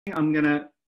I'm gonna,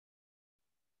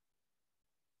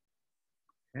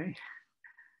 okay.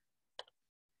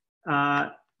 Let's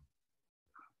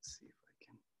see if I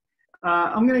can.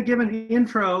 I'm gonna give an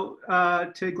intro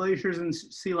to glaciers and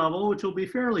sea level, which will be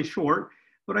fairly short,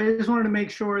 but I just wanted to make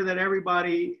sure that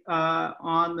everybody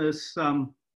on this,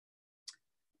 in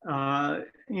the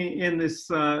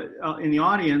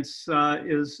audience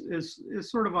is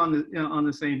sort of on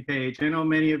the same page. I know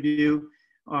many of you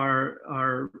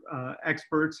are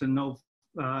experts and know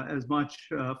as much,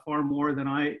 far more than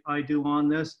I do on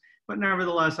this, but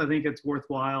nevertheless, I think it's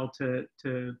worthwhile to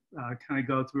kind of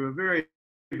go through a very,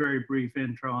 very brief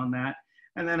intro on that.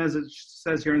 And then, as it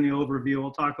says here in the overview,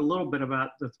 we'll talk a little bit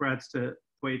about the threats to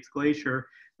Thwaites Glacier.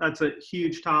 That's a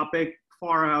huge topic,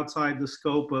 far outside the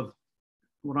scope of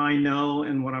what I know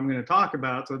and what I'm going to talk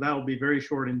about, so that will be very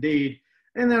short indeed.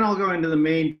 And then I'll go into the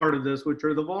main part of this, which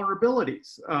are the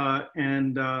vulnerabilities of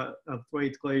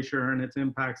Thwaites Glacier and its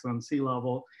impacts on sea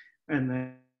level, and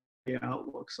then the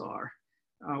outlooks are.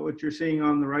 What you're seeing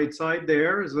on the right side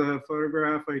there is a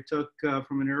photograph I took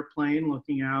from an airplane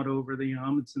looking out over the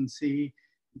Amundsen Sea. You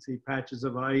can see patches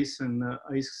of ice and the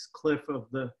ice cliff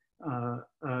of the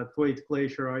Thwaites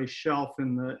Glacier ice shelf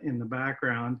in the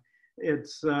background.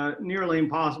 It's nearly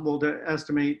impossible to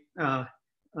estimate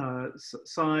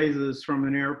sizes from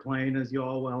an airplane, as you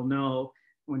all well know.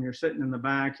 When you're sitting in the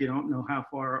back, you don't know how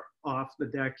far off the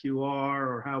deck you are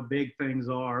or how big things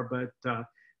are, but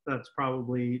that's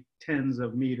probably tens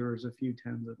of meters, a few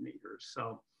tens of meters.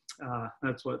 So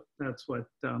that's what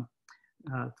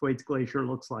Thwaites Glacier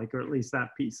looks like, or at least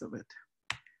that piece of it.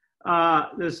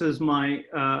 This is my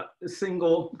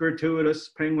single gratuitous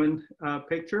penguin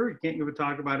picture. You can't give a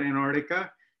talk about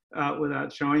Antarctica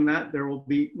without showing that. There will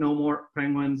be no more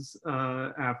penguins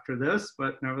after this,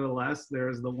 but nevertheless,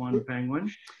 there's the one penguin.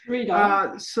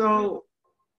 Sridhar, so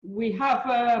we have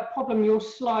a problem. Your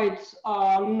slides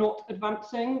are not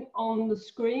advancing on the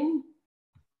screen.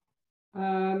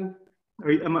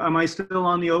 am I still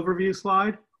on the overview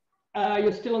slide?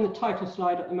 You're still on the title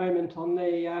slide at the moment on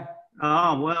the...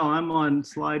 Oh, well, I'm on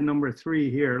slide number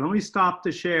 3 here. Let me stop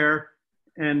the share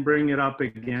and bring it up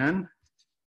again.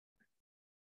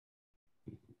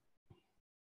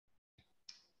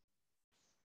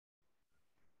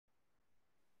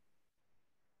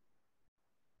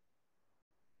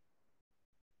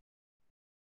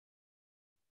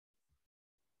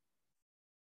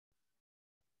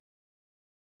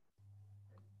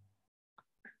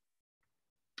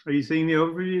 Are you seeing the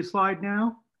overview slide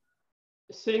now?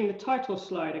 Seeing the title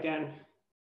slide again.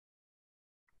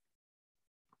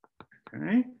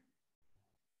 Okay.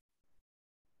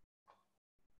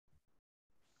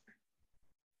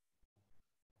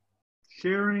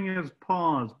 Sharing is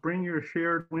paused. Bring your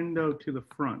shared window to the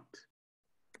front.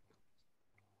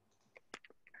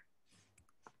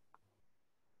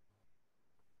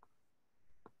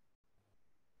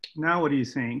 Now what are you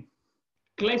seeing?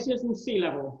 Glaciers and sea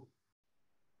level.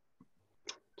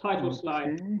 Title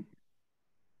slide.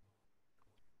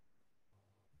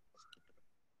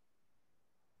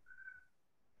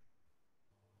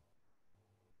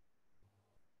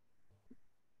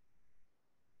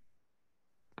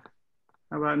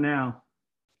 How about now?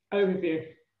 Overview.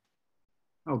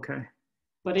 Okay.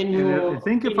 But in your... I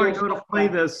think if I go to play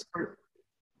this...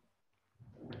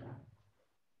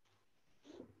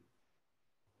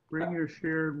 Bring your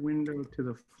shared window to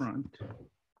the front.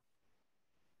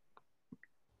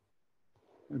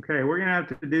 Okay, we're gonna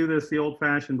have to do this the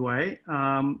old-fashioned way,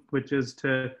 which is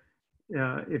to,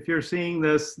 if you're seeing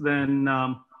this, then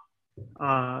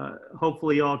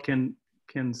hopefully y'all can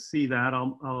see that.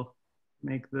 I'll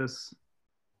make this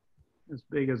as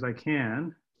big as I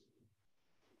can,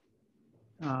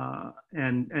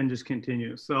 and just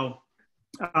continue. So,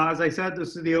 as I said,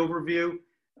 this is the overview,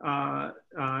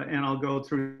 and I'll go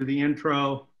through the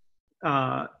intro,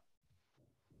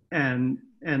 and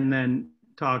then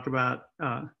talk about,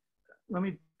 let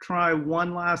me try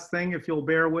one last thing, if you'll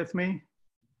bear with me.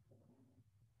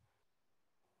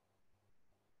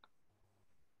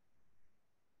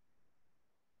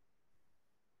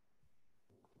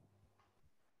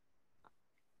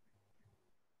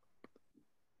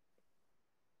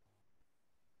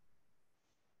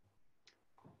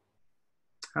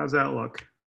 How's that look?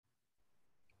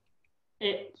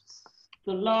 It's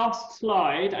the last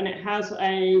slide, and it has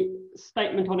a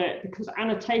statement on it. Because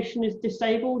annotation is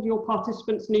disabled, your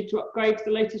participants need to upgrade to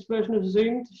the latest version of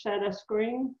Zoom to share their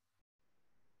screen.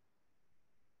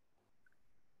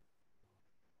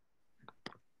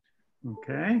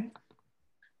 Okay.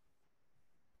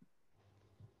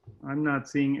 I'm not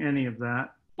seeing any of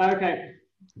that. Okay,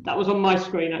 that was on my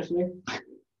screen actually.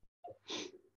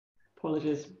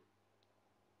 Apologies.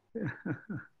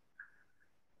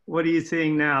 What are you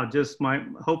seeing now? Just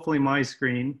hopefully my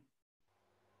screen.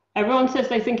 Everyone says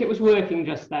they think it was working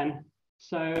just then.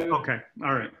 So. Okay,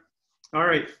 all right. All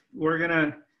right, we're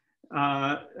gonna,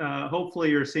 hopefully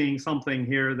you're seeing something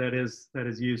here that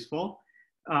is useful.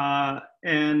 I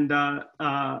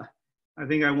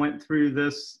think I went through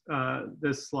this,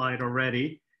 this slide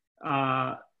already.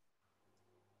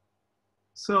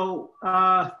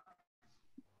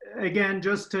 Again,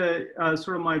 just to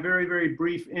sort of my very, very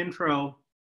brief intro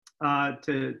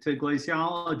to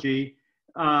glaciology,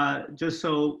 just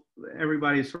so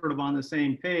everybody's sort of on the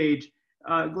same page.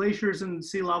 Glaciers and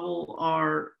sea level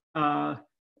are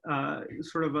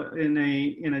sort of in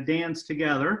a dance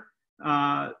together.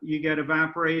 You get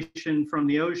evaporation from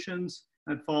the oceans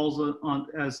that falls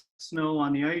as snow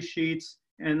on the ice sheets,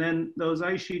 and then those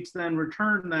ice sheets then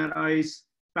return that ice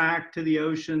back to the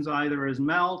oceans either as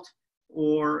melt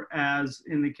or as,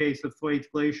 in the case of Thwaites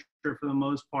Glacier, for the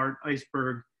most part,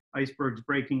 icebergs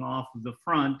breaking off of the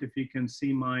front. If you can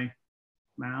see my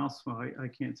mouse, well, I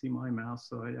can't see my mouse,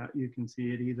 so you can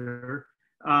see it either.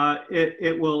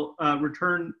 It will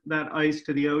return that ice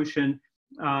to the ocean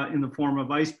in the form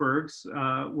of icebergs,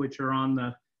 which are on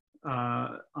the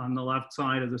left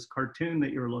side of this cartoon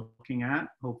that you're looking at,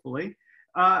 hopefully.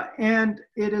 And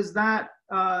it is that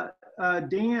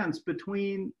dance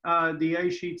between the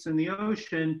ice sheets and the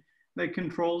ocean that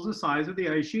controls the size of the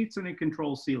ice sheets, and it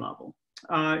controls sea level.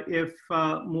 If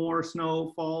more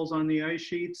snow falls on the ice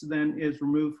sheets than is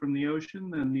removed from the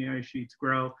ocean, then the ice sheets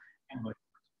grow.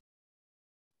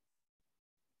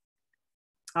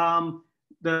 Some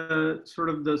of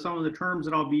the terms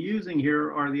that I'll be using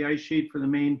here are the ice sheet for the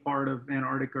main part of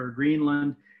Antarctica or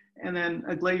Greenland. And then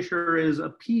a glacier is a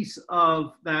piece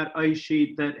of that ice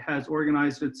sheet that has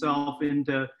organized itself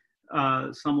into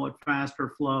somewhat faster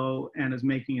flow and is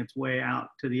making its way out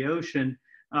to the ocean.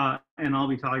 And I'll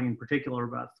be talking in particular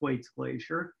about Thwaites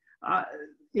Glacier.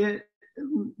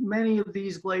 Many of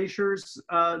these glaciers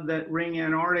that ring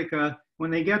Antarctica,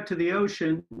 when they get to the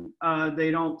ocean,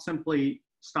 they don't simply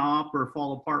stop or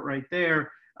fall apart right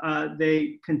there.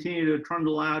 They continue to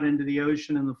trundle out into the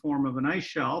ocean in the form of an ice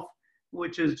shelf,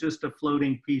 which is just a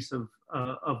floating piece of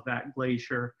that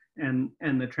glacier. And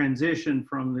the transition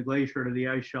from the glacier to the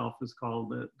ice shelf is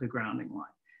called the grounding line.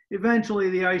 Eventually,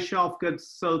 the ice shelf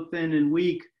gets so thin and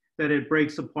weak that it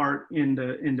breaks apart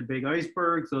into big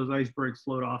icebergs. Those icebergs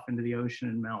float off into the ocean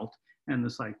and melt, and the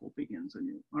cycle begins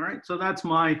anew. All right, so that's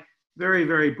my very,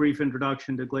 very brief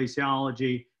introduction to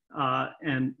glaciology.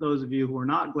 And those of you who are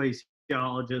not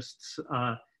glaciologists,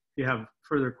 if you have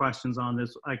further questions on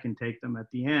this, I can take them at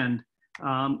the end.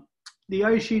 The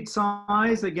ice sheet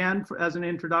size, again, as an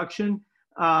introduction,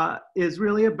 is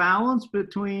really a balance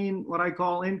between what I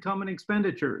call income and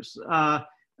expenditures.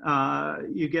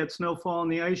 You get snowfall on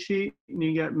the ice sheet, and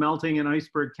you get melting and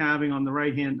iceberg calving on the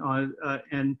right hand,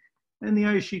 and the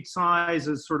ice sheet size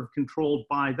is sort of controlled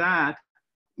by that.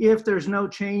 If there's no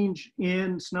change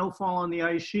in snowfall on the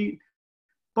ice sheet,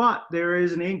 but there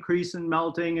is an increase in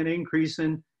melting, an increase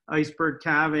in iceberg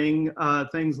calving,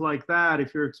 things like that,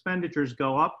 if your expenditures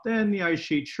go up, then the ice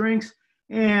sheet shrinks.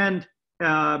 And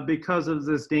because of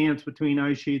this dance between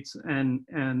ice sheets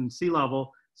and sea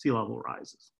level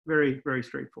rises. Very, very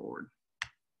straightforward.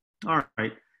 All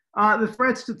right. The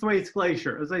threats to Thwaites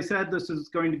Glacier. As I said, this is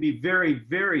going to be very,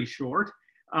 very short.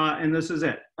 And this is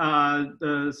it.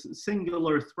 The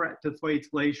singular threat to Thwaites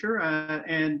Glacier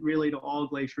and really to all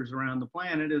glaciers around the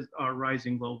planet are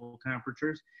rising global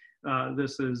temperatures.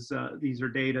 These are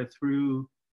data through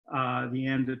the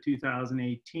end of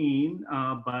 2018,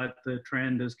 but the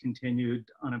trend has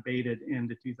continued unabated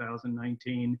into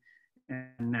 2019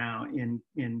 and now into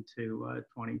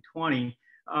 2020.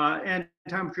 And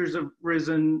temperatures have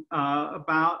risen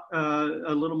about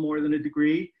a little more than a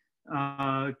degree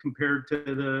compared to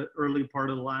the early part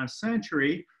of the last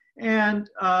century. And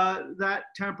that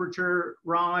temperature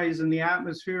rise in the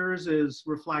atmospheres is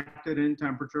reflected in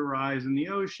temperature rise in the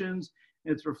oceans.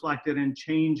 It's reflected in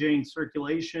changing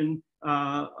circulation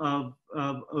of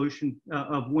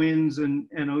winds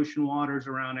and ocean waters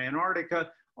around Antarctica.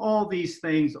 All these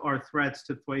things are threats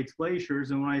to Thwaites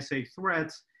glaciers. And when I say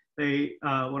threats,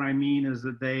 what I mean is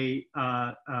that they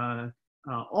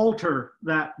alter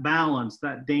that balance,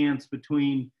 that dance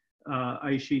between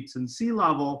ice sheets and sea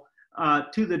level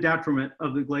to the detriment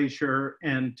of the glacier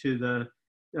and to the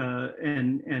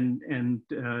in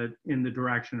the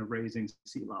direction of raising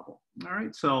sea level. All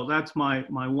right, so that's my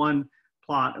one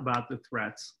plot about the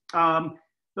threats.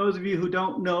 Those of you who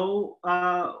don't know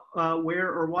where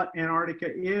or what Antarctica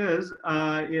is,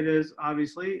 it is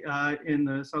obviously in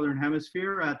the southern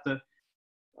hemisphere at the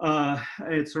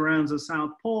it surrounds the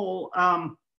South Pole.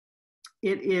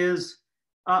 It is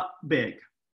big.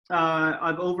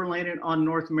 I've overlaid it on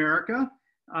North America.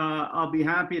 I'll be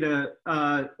happy to,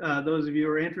 those of you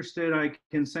who are interested, I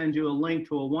can send you a link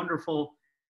to a wonderful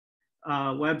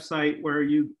website where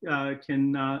you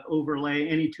can overlay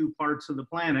any two parts of the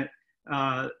planet.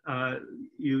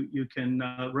 You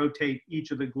can rotate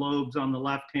each of the globes on the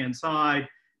left-hand side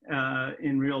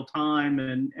in real time,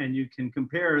 and you can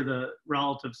compare the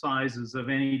relative sizes of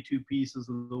any two pieces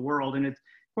of the world. And it's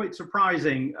quite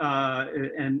surprising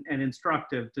and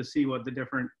instructive to see what the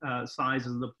different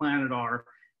sizes of the planet are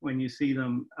when you see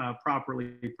them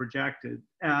properly projected.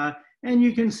 And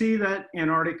you can see that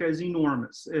Antarctica is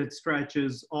enormous. It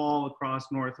stretches all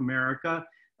across North America.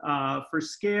 For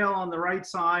scale, on the right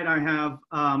side, I have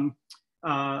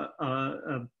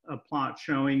a plot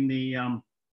showing the,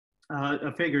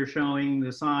 a figure showing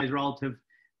the size relative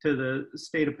to the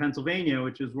state of Pennsylvania,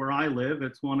 which is where I live.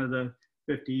 It's one of the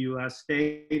 50 US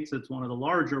states. It's one of the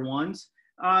larger ones.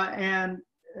 I'm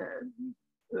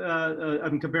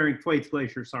comparing Thwaites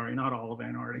Glacier, sorry, not all of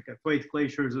Antarctica. Thwaites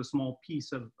Glacier is a small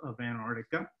piece of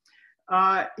Antarctica.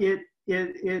 It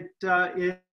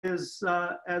is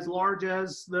as large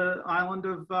as the island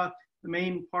of the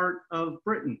main part of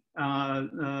Britain,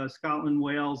 Scotland,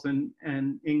 Wales, and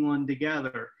England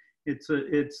together. It's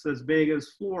as big as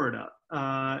Florida.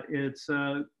 It's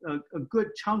a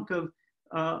good chunk of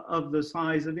the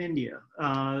size of India,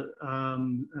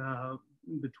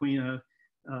 between a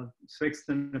sixth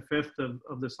and a fifth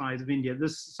of the size of India.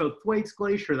 So Thwaites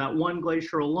Glacier, that one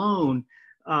glacier alone,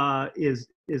 is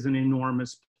an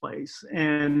enormous place.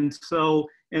 And so,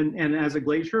 and as a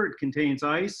glacier, it contains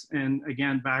ice. And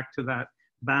again, back to that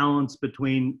balance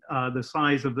between the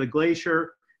size of the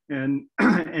glacier and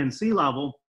sea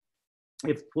level.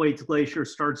 If Thwaites Glacier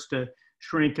starts to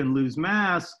shrink and lose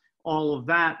mass, all of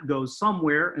that goes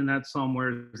somewhere, and that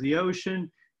somewhere is the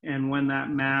ocean. And when that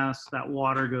mass, that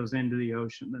water goes into the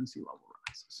ocean, then sea level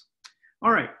rises.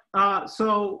 All right,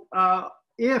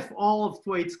 if all of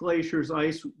Thwaites Glacier's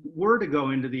ice were to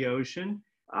go into the ocean,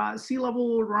 sea level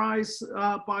will rise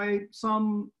by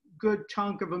some good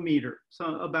chunk of a meter,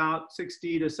 so about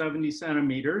 60 to 70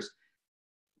 centimeters.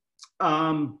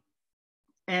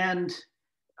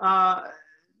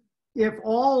 If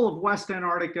all of West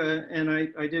Antarctica, and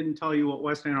I didn't tell you what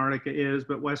West Antarctica is,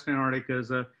 but West Antarctica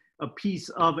is a piece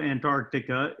of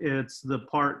Antarctica. It's the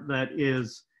part that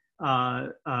is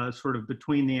sort of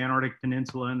between the Antarctic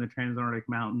Peninsula and the Transantarctic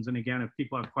Mountains. And again, if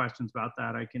people have questions about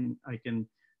that, I can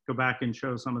go back and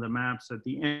show some of the maps at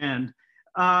the end.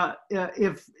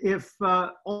 If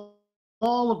all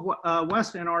of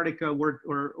West Antarctica were,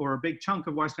 or a big chunk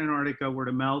of West Antarctica were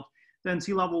to melt, then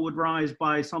sea level would rise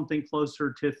by something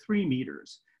closer to 3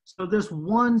 meters. So this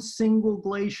one single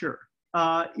glacier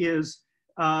is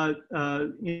a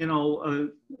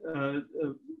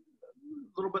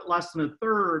little bit less than a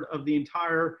third of the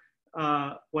entire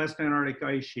West Antarctic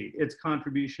ice sheet. Its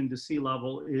contribution to sea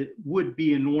level, it would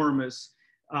be enormous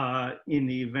in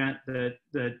the event that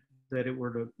it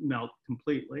were to melt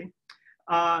completely.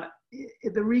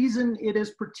 The reason it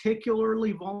is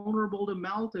particularly vulnerable to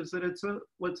melt is that it's a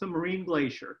marine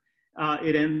glacier.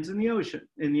 It ends in the ocean,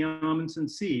 in the Amundsen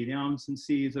Sea. The Amundsen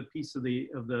Sea is a piece of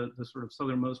the sort of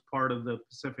southernmost part of the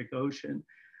Pacific Ocean.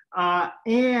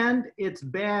 And its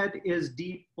bed is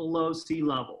deep below sea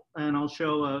level. And I'll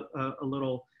show a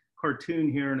little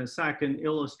cartoon here in a second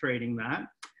illustrating that.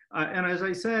 And as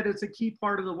I said, it's a key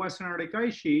part of the Western Arctic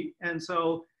ice sheet. And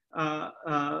so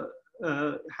how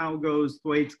goes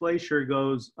Thwaites Glacier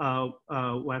goes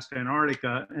West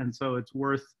Antarctica. And so it's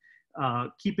worth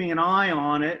keeping an eye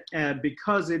on it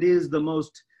because it is the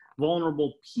most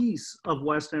vulnerable piece of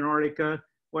West Antarctica.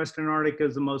 West Antarctica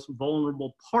is the most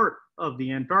vulnerable part of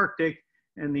the Antarctic,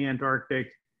 and the Antarctic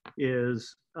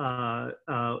is the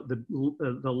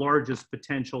largest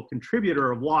potential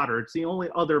contributor of water. It's the only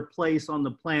other place on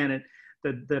the planet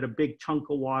that a big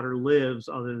chunk of water lives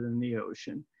other than the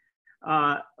ocean.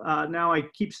 Now I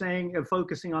keep saying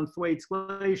focusing on Thwaites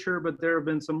Glacier, but there have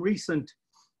been some recent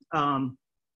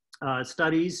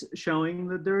studies showing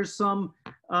that there's some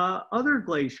other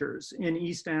glaciers in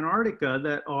East Antarctica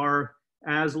that are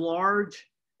as large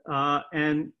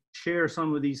and share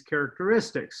some of these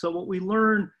characteristics. So what we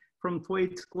learned from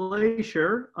Thwaites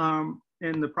Glacier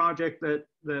in the project that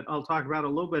I'll talk about a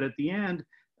little bit at the end,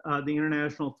 the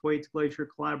International Thwaites Glacier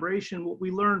Collaboration, what we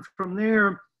learned from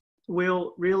there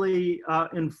will really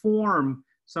inform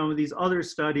some of these other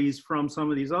studies from some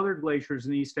of these other glaciers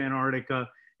in East Antarctica,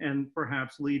 and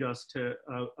perhaps lead us to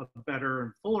a better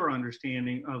and fuller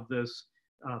understanding of this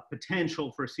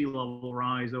potential for sea level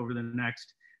rise over the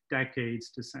next decades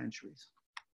to centuries.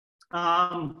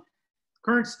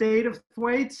 Current state of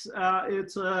Thwaites,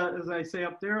 it's, as I say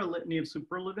up there, a litany of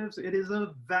superlatives. It is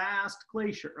a vast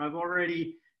glacier. I've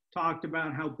already talked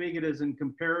about how big it is in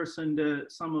comparison to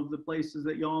some of the places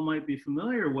that y'all might be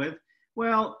familiar with.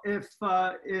 Well, if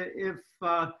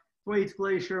Thwaites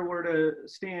Glacier were to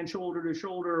stand shoulder to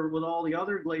shoulder with all the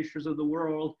other glaciers of the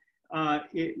world,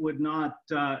 it would not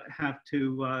have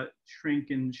to shrink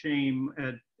in shame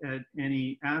at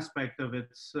any aspect of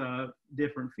its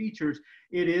different features.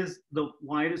 It is the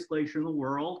widest glacier in the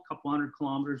world, a couple 100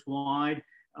 kilometers wide.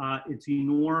 It's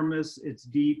enormous, it's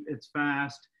deep, it's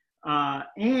fast.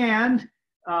 And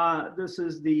this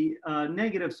is the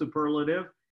negative superlative.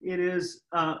 It is,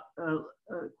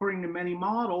 according to many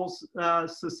models,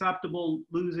 susceptible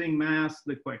losing mass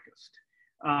the quickest.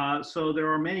 So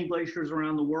there are many glaciers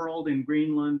around the world, in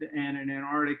Greenland and in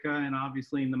Antarctica, and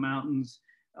obviously in the mountains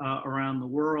around the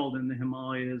world, in the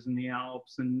Himalayas and the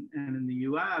Alps and in the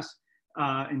US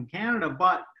and Canada.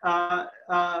 But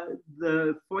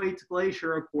the Thwaites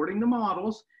Glacier, according to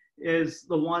models, is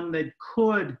the one that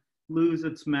could lose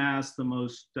its mass the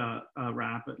most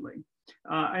rapidly.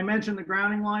 I mentioned the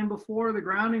grounding line before. The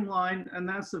grounding line, and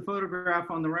that's the photograph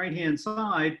on the right-hand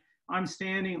side. I'm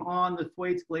standing on the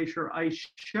Thwaites Glacier ice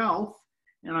shelf,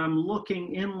 and I'm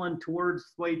looking inland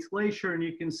towards Thwaites Glacier, and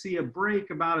you can see a break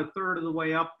about a third of the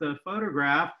way up the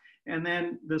photograph, and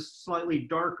then this slightly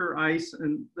darker ice,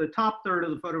 and the top third of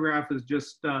the photograph is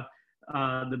just the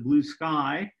blue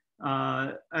sky.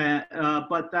 But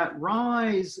that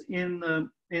rise in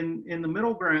the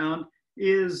middle ground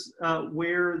is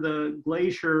where the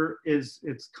glacier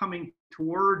it's coming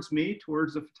towards me,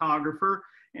 towards the photographer,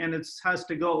 and it has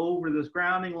to go over this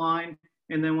grounding line,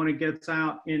 and then when it gets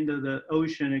out into the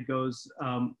ocean, it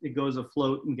goes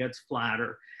afloat and gets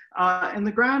flatter. And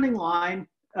the grounding line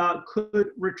could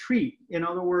retreat. In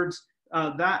other words,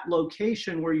 that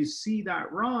location where you see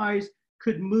that rise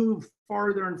could move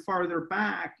farther and farther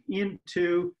back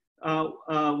into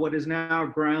what is now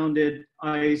grounded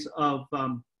ice of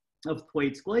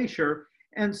Thwaites Glacier.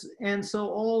 And so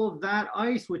all of that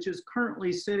ice, which is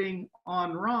currently sitting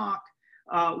on rock,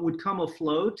 would come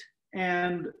afloat.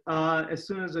 And as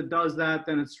soon as it does that,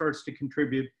 then it starts to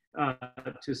contribute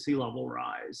to sea level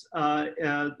rise.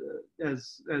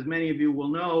 As many of you will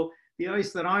know, the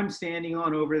ice that I'm standing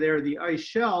on over there, the ice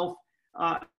shelf,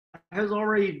 has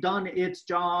already done its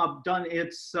job, done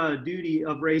its duty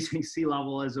of raising sea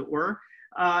level, as it were.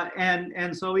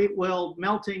 And so it will,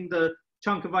 melting the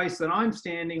chunk of ice that I'm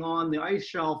standing on, the ice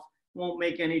shelf, won't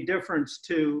make any difference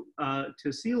to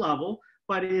sea level,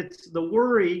 but the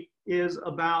worry is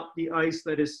about the ice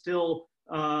that is still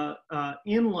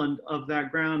inland of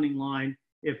that grounding line.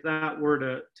 If that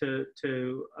were to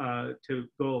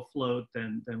go afloat,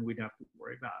 then we'd have to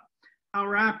worry about it. How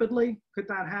rapidly could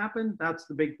that happen? That's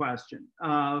the big question.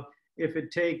 If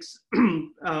it takes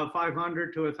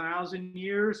 500 to 1,000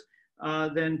 years,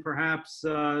 then perhaps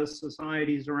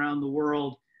societies around the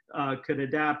world could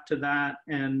adapt to that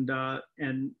and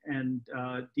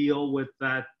deal with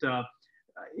that.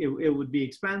 It would be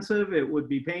expensive, it would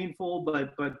be painful,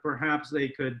 but perhaps they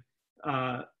could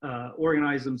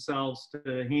organize themselves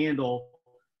to handle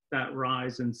that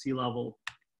rise in sea level.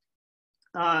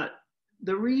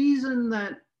 The reason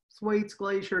that Thwaites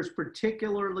Glacier is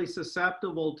particularly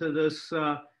susceptible to this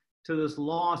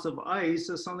loss of ice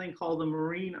is something called the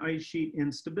marine ice sheet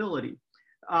instability.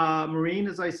 Marine,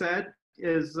 as I said,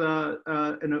 is a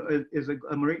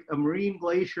marine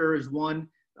glacier is one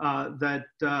that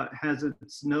has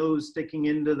its nose sticking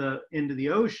into the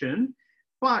ocean,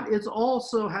 but it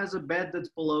also has a bed that's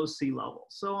below sea level.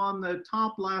 So on the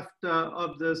top left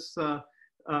of this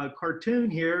cartoon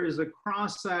here is a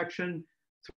cross section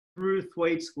through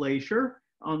Thwaites Glacier.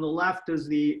 On the left is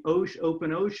the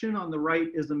open ocean. On the right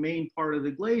is the main part of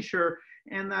the glacier.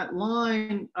 And that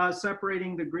line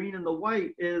separating the green and the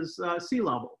white is sea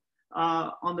level.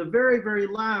 On the very, very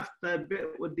left, that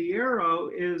bit with the arrow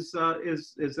is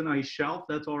an ice shelf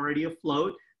that's already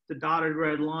afloat. The dotted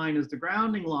red line is the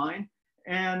grounding line.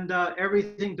 And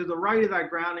everything to the right of that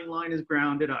grounding line is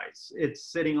grounded ice. It's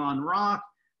sitting on rock.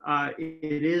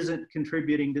 It isn't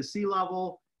contributing to sea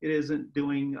level. It isn't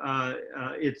doing,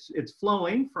 it's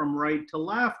flowing from right to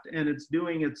left, and it's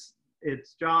doing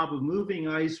its job of moving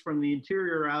ice from the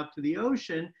interior out to the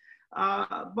ocean,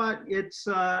 but it's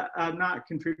not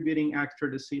contributing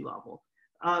extra to sea level.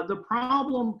 The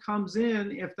problem comes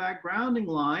in if that grounding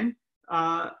line,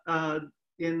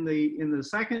 in the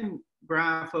second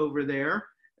graph over there,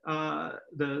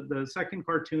 the second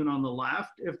cartoon on the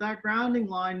left, if that grounding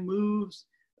line moves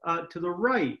to the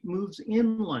right, moves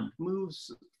inland,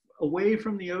 moves away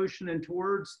from the ocean and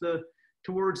towards the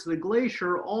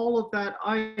glacier, all of that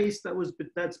ice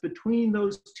that's between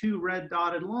those two red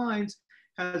dotted lines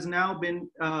has now been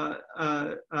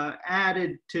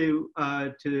added to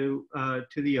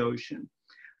the ocean.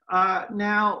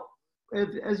 Now,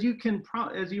 as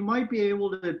you might be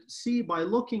able to see by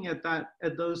looking at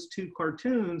those two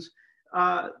cartoons,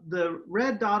 the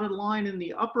red dotted line in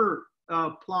the upper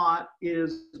plot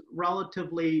is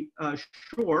relatively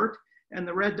short, and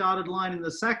the red dotted line in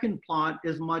the second plot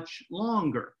is much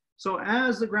longer. So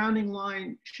as the grounding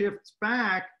line shifts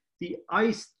back, the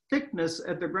ice thickness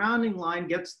at the grounding line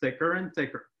gets thicker and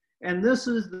thicker. And this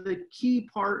is the key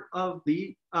part of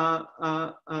the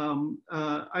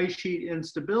ice sheet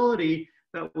instability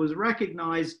that was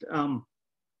recognized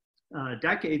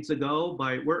decades ago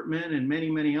by Wertman and many,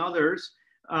 many others.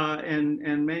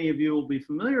 And many of you will be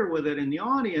familiar with it in the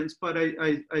audience, but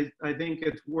I think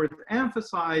it's worth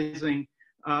emphasizing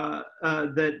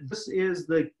that this is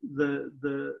the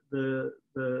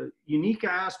unique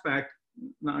aspect,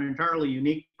 not entirely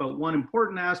unique, but one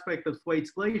important aspect of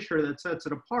Thwaites Glacier that sets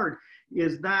it apart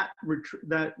is that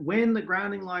when the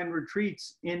grounding line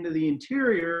retreats into the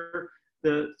interior,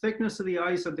 the thickness of the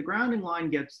ice at the grounding line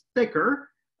gets thicker,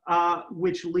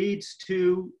 which leads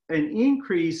to an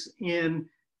increase in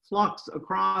flux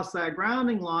across that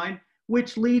grounding line,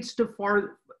 which leads to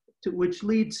further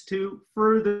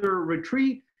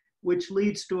retreat, which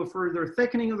leads to a further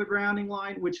thickening of the grounding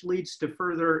line, which leads to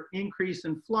further increase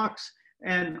in flux,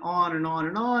 and on and on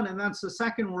and on. And that's the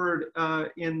second word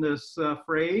in this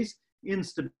phrase,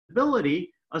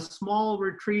 instability. A small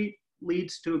retreat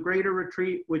leads to a greater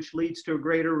retreat, which leads to a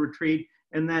greater retreat,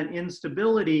 and that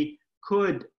instability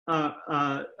could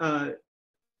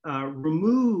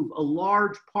remove a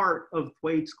large part of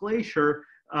Thwaites Glacier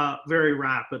very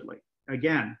rapidly.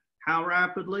 Again, how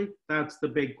rapidly? That's the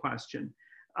big question.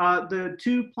 The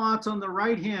two plots on the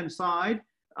right-hand side,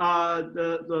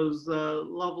 those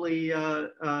lovely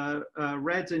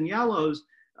reds and yellows,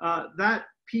 that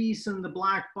piece in the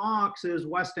black box is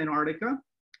West Antarctica.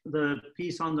 The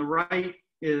piece on the right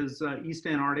is East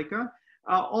Antarctica.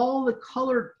 All the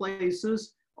colored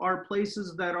places are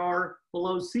places that are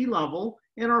below sea level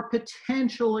and are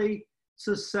potentially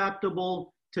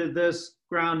susceptible to this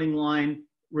grounding line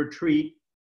retreat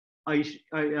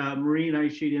marine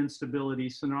ice sheet instability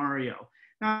scenario.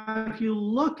 Now, if you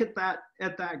look at that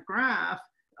graph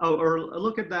or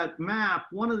look at that map,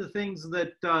 one of the things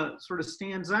that sort of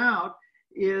stands out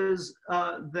is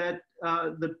that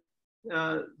the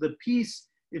piece,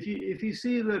 if you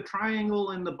see the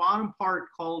triangle in the bottom part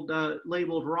called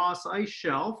labeled Ross Ice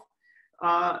Shelf,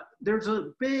 there's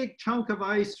a big chunk of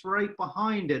ice right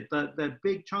behind it, that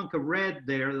big chunk of red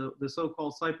there, the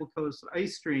so-called Cyclocoast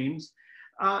ice streams.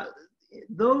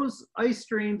 Those ice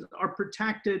streams are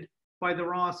protected by the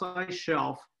Ross Ice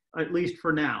Shelf, at least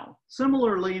for now.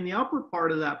 Similarly, in the upper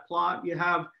part of that plot, you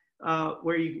have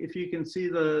where if you can see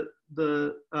the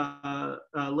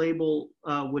label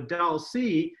Weddell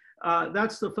Sea,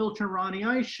 that's the Filcher-Ronne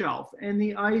Ice Shelf, and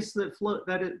the ice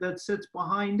that sits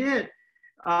behind it,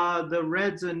 the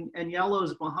reds and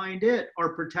yellows behind it, are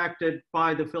protected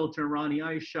by the Filcher-Ronne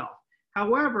Ice Shelf.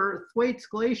 However, Thwaites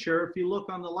Glacier, if you look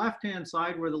on the left-hand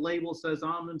side where the label says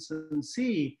Amundsen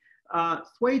Sea,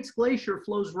 Thwaites Glacier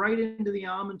flows right into the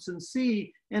Amundsen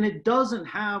Sea, and it doesn't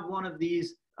have one of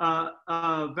these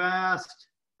vast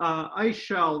ice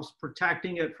shelves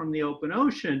protecting it from the open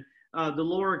ocean. The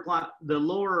lower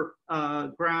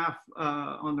graph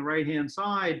on the right-hand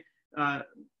side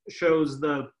shows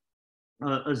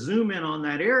a zoom in on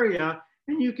that area,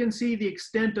 and you can see the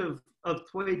extent of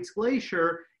Thwaites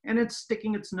Glacier, and it's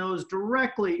sticking its nose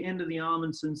directly into the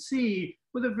Amundsen Sea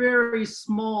with a very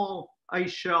small ice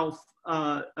shelf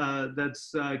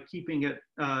that's keeping it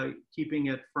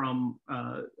from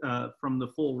the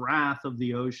full wrath of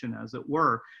the ocean, as it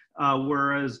were.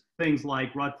 Whereas things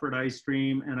like Rutherford Ice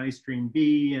Stream and Ice Stream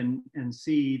B and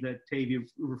C that Tavy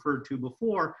referred to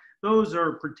before, those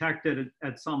are protected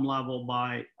at some level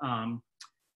by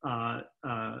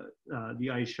the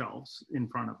ice shelves in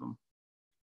front of them.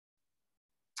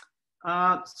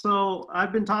 So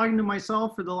I've been talking to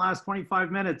myself for the last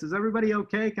 25 minutes. Is everybody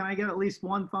okay? Can I get at least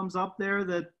one thumbs up there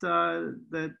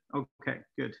okay,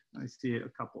 good. I see a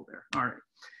couple there. All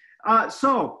right.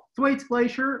 So Thwaites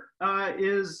Glacier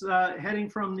is heading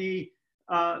from the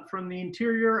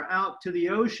interior out to the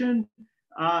ocean.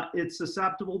 It's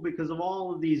susceptible because of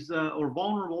all of these, or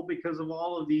vulnerable because of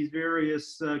all of these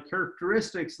various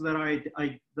characteristics that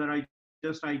I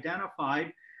just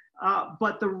identified.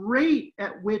 But the rate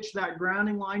at which that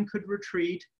grounding line could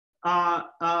retreat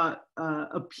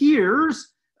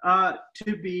appears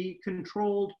to be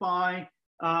controlled by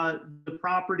the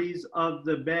properties of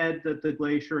the bed that the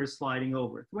glacier is sliding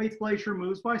over. Thwaites Glacier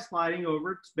moves by sliding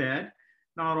over its bed.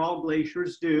 Not all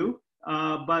glaciers do,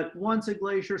 but once a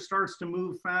glacier starts to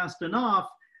move fast enough,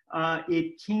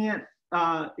 it can't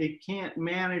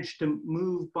manage to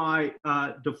move by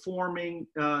deforming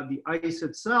the ice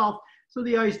itself. So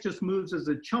the ice just moves as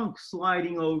a chunk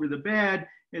sliding over the bed.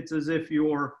 It's as if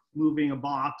you're moving a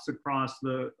box across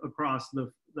the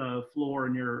floor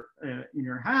in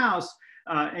your house,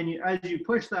 and as you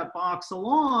push that box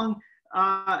along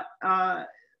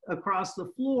across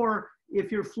the floor, if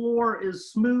your floor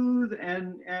is smooth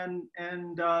and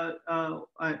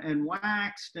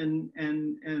waxed and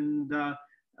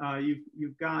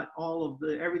you've got all of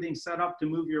everything set up to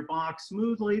move your box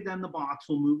smoothly, then the box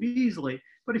will move easily.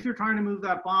 But if you're trying to move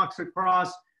that box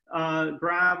across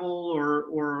gravel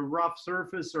or a rough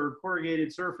surface or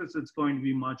corrugated surface, it's going to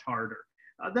be much harder.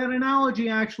 That analogy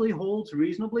actually holds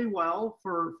reasonably well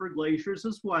for glaciers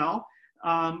as well.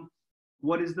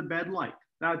 What is the bed like?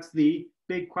 That's the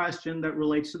big question that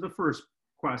relates to the first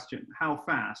question. How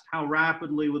fast? How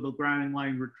rapidly will the grounding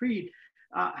line retreat?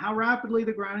 How rapidly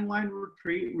the grounding line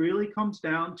retreat really comes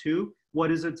down to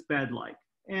what is its bed like.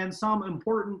 And some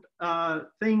important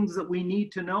things that we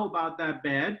need to know about that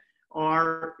bed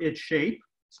are its shape,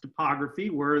 its topography,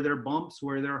 where are there bumps,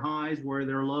 where are there highs, where are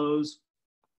there lows.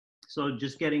 So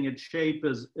just getting its shape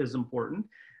is important.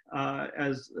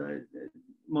 As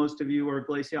most of you are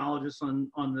glaciologists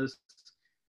on this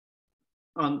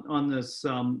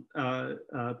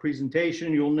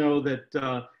presentation, you'll know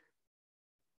that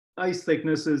ice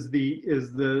thickness is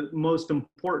the most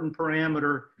important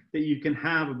parameter that you can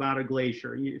have about a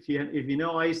glacier. If you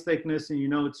know ice thickness and you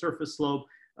know its surface slope,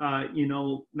 you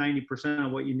know 90%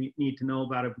 of what you need to know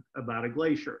about a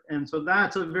glacier. And so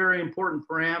that's a very important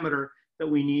parameter that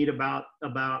we need about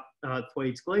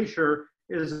Thwaites Glacier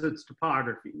is its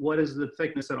topography. What is the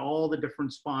thickness at all the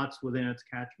different spots within its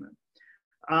catchment?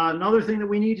 Another thing that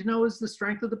we need to know is the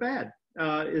strength of the bed.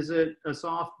 Is it a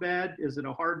soft bed? Is it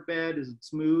a hard bed? Is it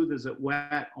smooth? Is it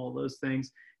wet? All those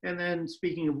things. And then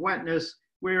speaking of wetness,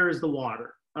 where is the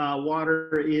water?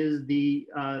 Water is the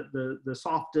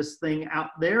softest thing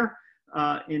out there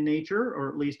in nature, or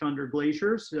at least under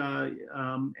glaciers,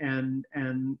 and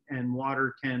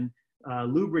water can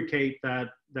lubricate that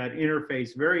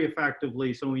interface very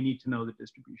effectively. So we need to know the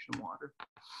distribution of water.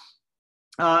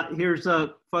 Here's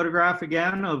a photograph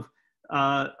again of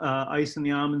ice in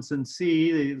the Amundsen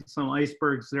Sea. Some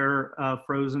icebergs there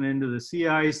frozen into the sea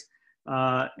ice.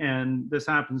 And this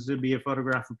happens to be a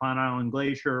photograph of Pine Island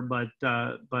Glacier, but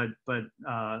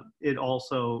it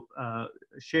also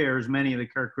shares many of the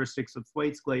characteristics of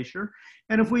Thwaites Glacier.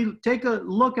 And if we take a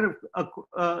look at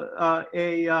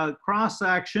a cross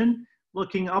section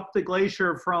looking up the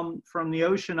glacier from the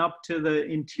ocean up to the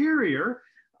interior,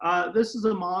 this is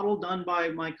a model done by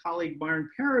my colleague Byron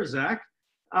Parizek.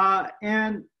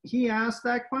 And he asked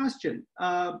that question.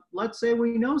 Let's say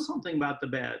we know something about the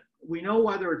bed. We know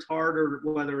whether it's hard or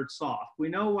whether it's soft. We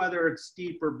know whether it's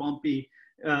steep or bumpy,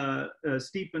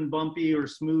 steep and bumpy, or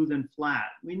smooth and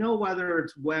flat. We know whether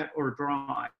it's wet or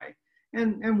dry.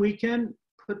 And we can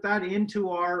put that into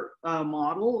our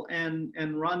model and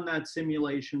run that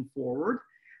simulation forward.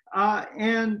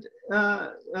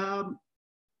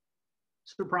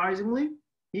 Surprisingly,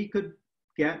 he could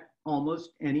get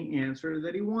almost any answer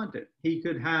that he wanted. He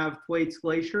could have Thwaites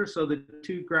Glacier, so the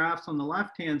two graphs on the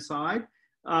left-hand side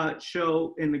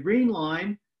show in the green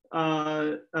line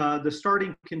the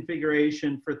starting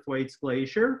configuration for Thwaites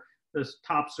Glacier. The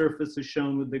top surface is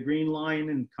shown with the green line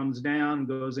and comes down and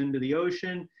goes into the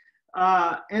ocean.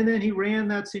 And then he ran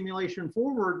that simulation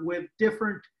forward with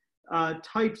different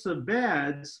types of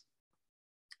beds.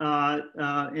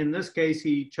 In this case,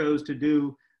 he chose to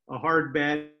do a hard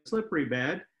bed, slippery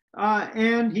bed.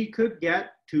 And he could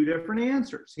get two different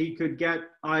answers. He could get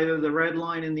either the red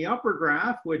line in the upper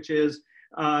graph, which is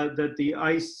that the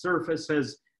ice surface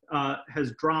has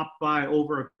dropped by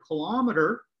over a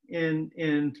kilometer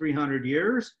in 300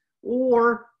 years,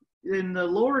 or in the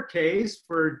lower case,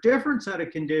 for a different set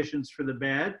of conditions for the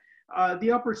bed,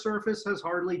 the upper surface has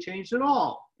hardly changed at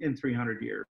all in 300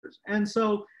 years. And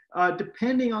so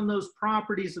depending on those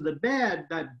properties of the bed,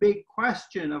 that big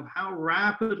question of how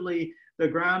rapidly the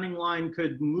grounding line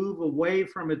could move away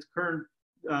from its current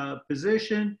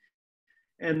position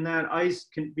and that ice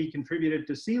can be contributed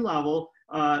to sea level,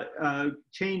 the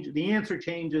answer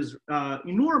changes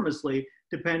enormously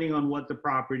depending on what the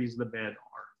properties of the bed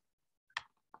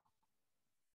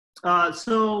are.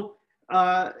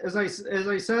 As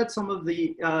I said, some of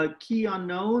the key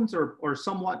unknowns or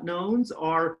somewhat knowns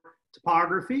are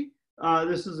topography.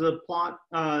 This is a plot,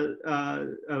 a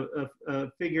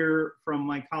figure from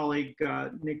my colleague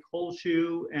Nick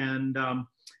Holshoe and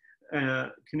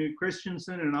Knut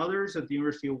Christensen and others at the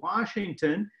University of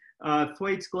Washington.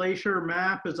 Thwaites Glacier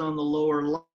map is on the lower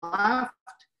left,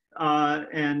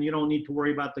 and you don't need to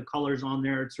worry about the colors on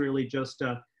there. It's really just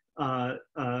a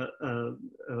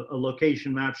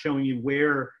location map showing you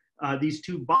where these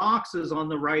two boxes on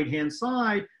the right-hand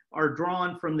side are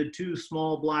drawn from the two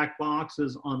small black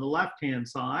boxes on the left-hand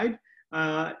side.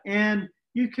 And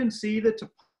you can see the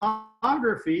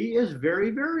topography is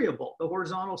very variable. The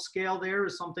horizontal scale there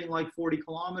is something like 40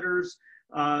 kilometers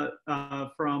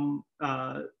from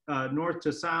north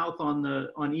to south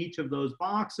on each of those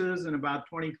boxes, and about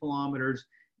 20 kilometers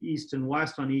east and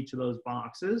west on each of those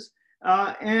boxes.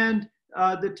 And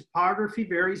the topography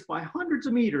varies by hundreds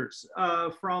of meters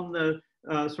from the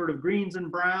sort of greens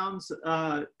and browns,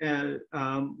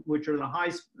 which are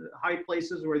the high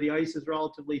places where the ice is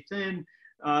relatively thin,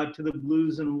 to the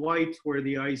blues and whites where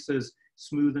the ice is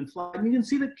smooth and flat. And you can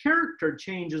see the character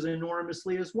changes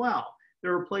enormously as well.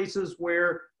 There are places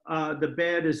where the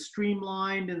bed is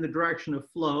streamlined in the direction of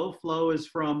flow. Flow is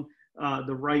from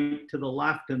the right to the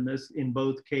left in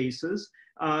both cases.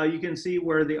 You can see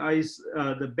where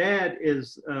the bed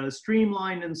is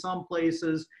streamlined in some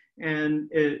places and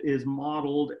it is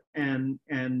mottled and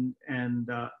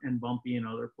bumpy in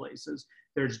other places.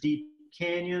 There's deep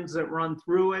canyons that run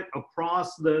through it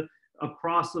across the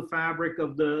fabric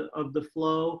of the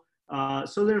flow.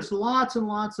 So there's lots and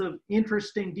lots of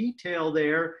interesting detail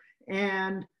there,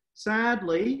 and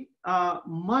sadly,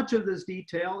 much of this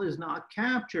detail is not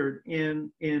captured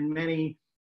in many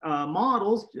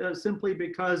models, simply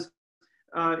because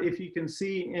if you can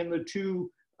see in the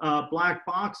two black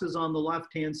boxes on the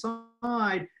left-hand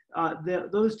side,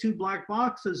 those two black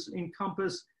boxes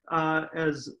encompass,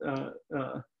 as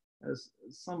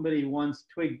somebody once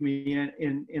twigged me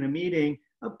in a meeting,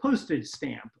 a postage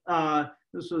stamp.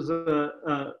 This was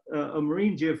a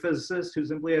marine geophysicist who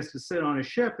simply has to sit on a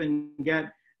ship and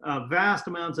get vast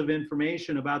amounts of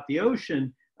information about the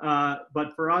ocean.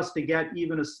 But for us to get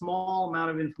even a small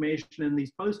amount of information in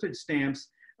these postage stamps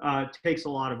takes a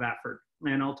lot of effort.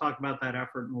 And I'll talk about that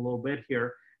effort in a little bit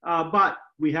here. But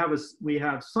we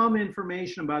have some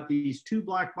information about these two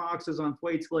black boxes on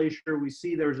Thwaites Glacier. We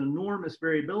see there's enormous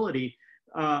variability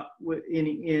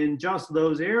in just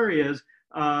those areas.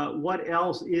 What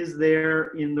else is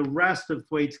there in the rest of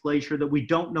Thwaites Glacier that we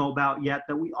don't know about yet,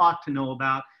 that we ought to know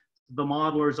about, the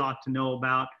modelers ought to know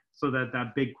about, so that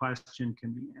that big question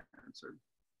can be answered.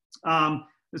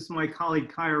 This is my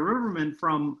colleague Kaya Riverman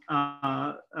from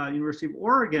University of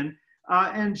Oregon,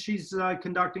 and she's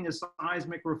conducting a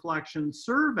seismic reflection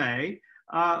survey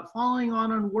following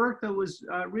on work that was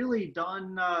really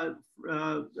done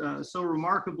so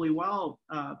remarkably well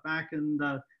back in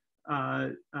the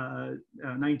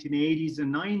 1980s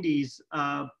and 90s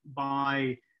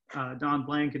by Don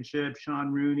Blankenship,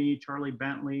 Sean Rooney, Charlie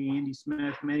Bentley, Andy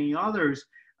Smith, many others,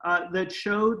 that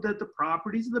showed that the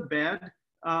properties of the bed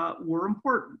were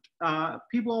important.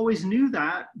 People always knew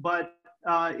that, but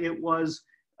it was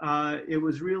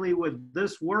really with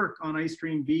this work on Ice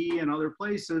Stream B and other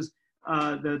places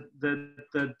that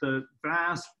the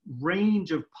vast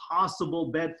range of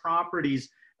possible bed properties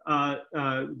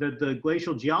that the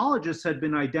glacial geologists had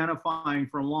been identifying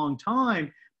for a long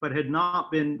time, but had not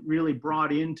been really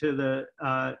brought into the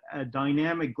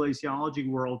dynamic glaciology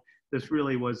world. This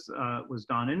really was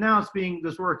done, and now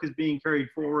this work is being carried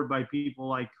forward by people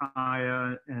like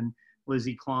Kaya and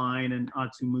Lizzie Klein and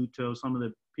Atsumuto, some of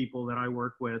the people that I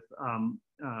work with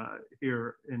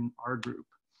here in our group.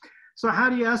 So how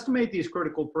do you estimate these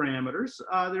critical parameters?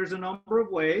 There's a number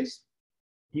of ways.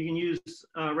 You can use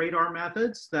radar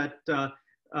methods. That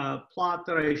plot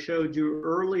that I showed you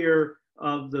earlier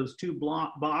of those two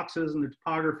boxes and the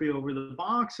topography over the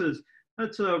boxes,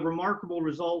 that's a remarkable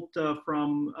result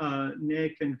from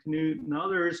Nick and Knut and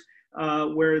others,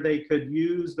 where they could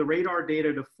use the radar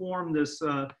data to form this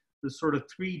sort of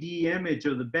 3D image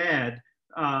of the bed.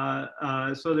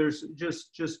 So there's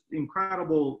just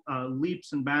incredible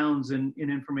leaps and bounds in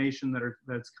information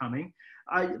that's coming.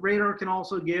 Radar can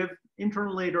also give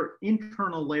internal layer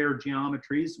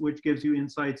geometries, which gives you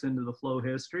insights into the flow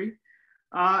history.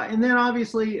 And then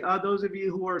obviously, those of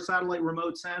you who are satellite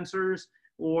remote sensors,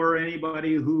 or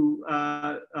anybody who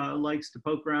likes to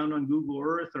poke around on Google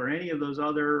Earth or any of those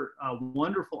other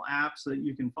wonderful apps that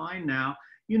you can find now,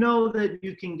 you know that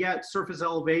you can get surface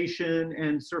elevation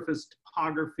and surface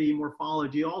topography,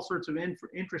 morphology, all sorts of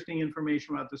interesting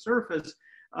information about the surface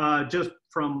just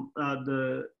from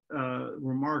the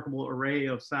remarkable array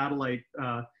of satellite,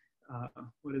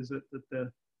 what is it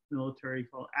that the military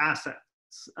assets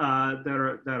that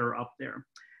are up there.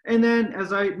 And then,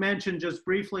 as I mentioned just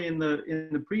briefly in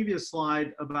the previous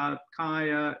slide about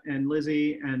Kaya and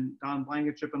Lizzie and Don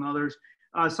Blankenship and others,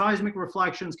 seismic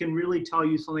reflections can really tell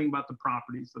you something about the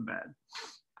properties of the bed.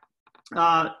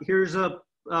 Here's an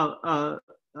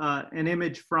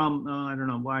image from, I don't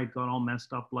know why it got all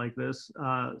messed up like this.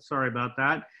 Sorry about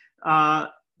that.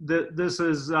 This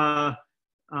is, there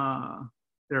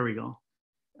we go.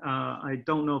 I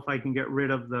don't know if I can get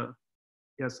rid of the,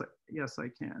 yes, I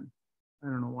can. I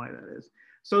don't know why that is.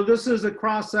 So this is a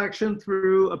cross section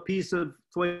through a piece of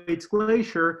Thwaites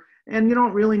Glacier, and you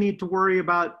don't really need to worry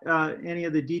about any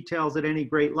of the details at any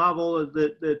great level.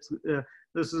 This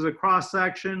is a cross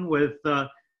section with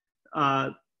depth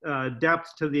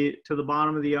to the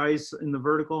bottom of the ice in the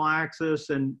vertical axis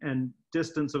and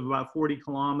distance of about 40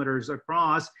 kilometers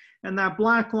across. And that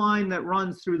black line that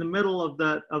runs through the middle of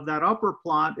that upper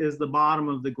plot is the bottom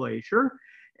of the glacier.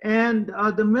 And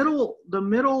the middle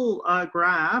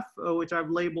graph, which I've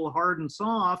labeled hard and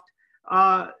soft,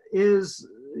 is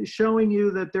showing you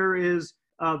that there is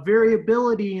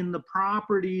variability in the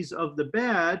properties of the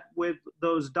bed, with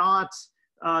those dots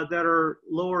that are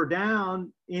lower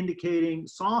down indicating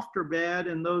softer bed,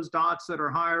 and those dots that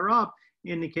are higher up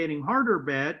indicating harder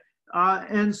bed.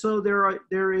 And so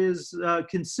there is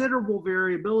considerable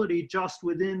variability just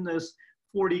within this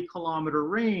 40-kilometer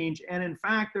range. And in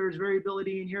fact, there's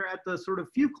variability in here at the sort of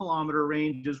few kilometer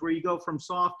ranges where you go from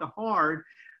soft to hard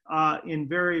in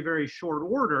very, very short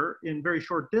order, in very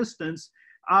short distance.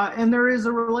 And there is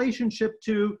a relationship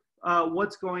to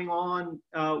what's going on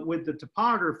with the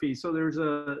topography. So there's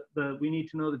we need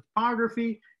to know the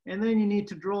topography, and then you need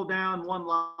to drill down one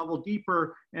level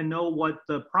deeper and know what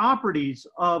the properties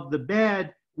of the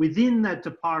bed within that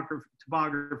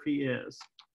topography is.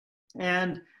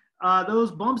 And those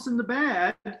bumps in the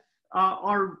bed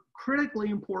are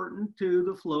critically important to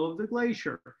the flow of the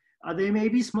glacier. They may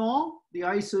be small. The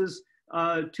ice is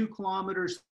 2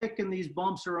 kilometers thick, and these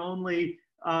bumps are only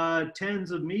tens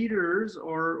of meters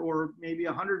or maybe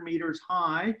 100 meters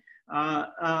high,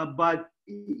 but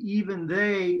even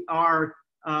they are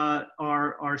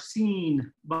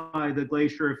seen by the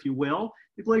glacier, if you will.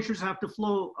 The glaciers have to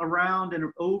flow around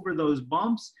and over those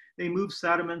bumps. They move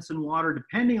sediments and water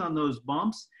depending on those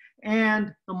bumps,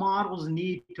 and the models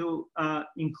need to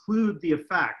include the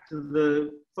effect.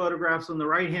 The photographs on the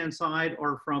right-hand side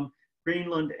are from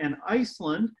Greenland and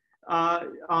Iceland,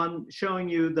 on showing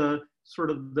you the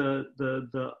sort of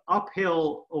the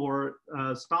uphill or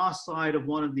stoss side of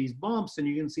one of these bumps, and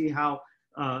you can see how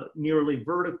nearly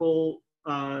vertical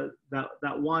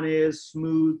that one is,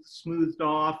 smoothed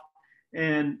off,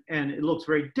 and it looks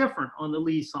very different on the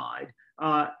lee side.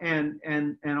 And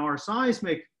our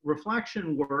seismic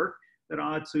reflection work that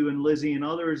Atsu and Lizzie and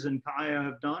others and Kaya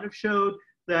have done have showed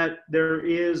that there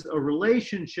is a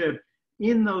relationship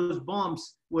in those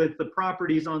bumps with the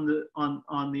properties on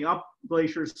the up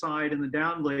glacier side and the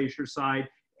down glacier side.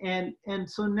 And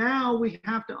so now we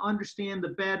have to understand the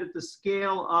bed at the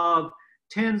scale of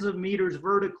tens of meters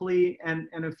vertically and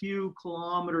a few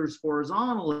kilometers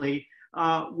horizontally,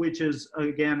 which is,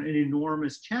 again, an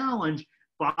enormous challenge.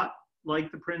 But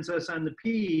like the Princess and the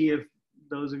Pea, if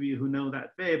those of you who know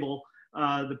that fable,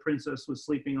 the princess was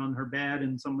sleeping on her bed,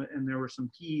 and there were some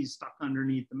peas stuck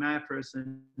underneath the mattress,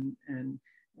 and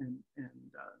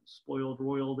spoiled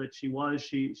royal that she was,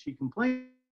 she complained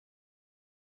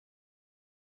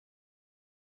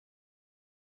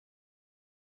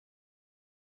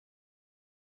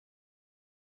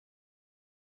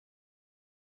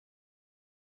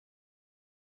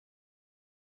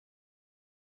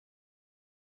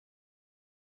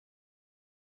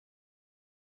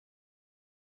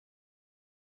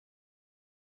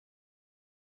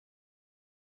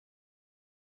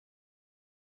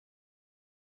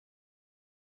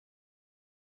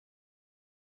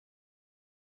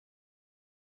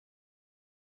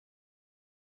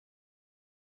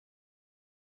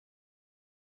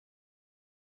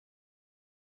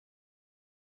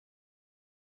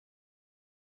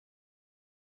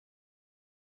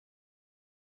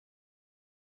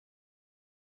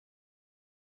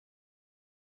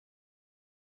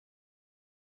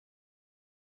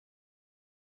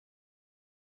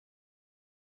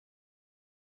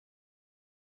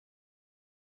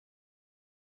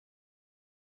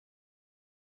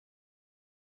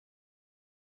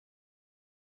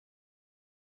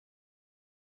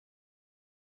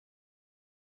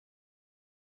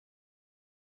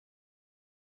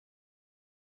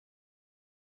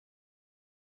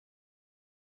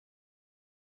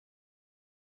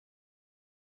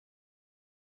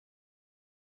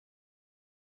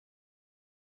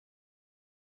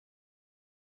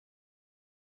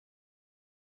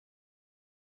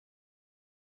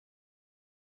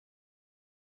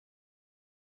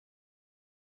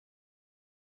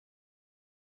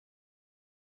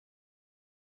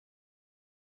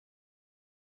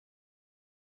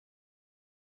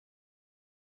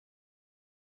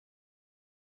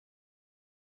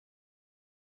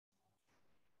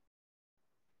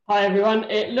Hi everyone.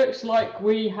 It looks like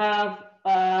we have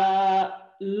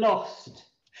lost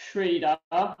Sridhar.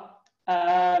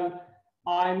 I'm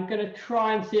going to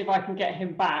try and see if I can get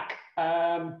him back.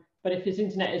 But if his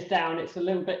internet is down, it's a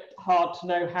little bit hard to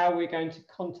know how we're going to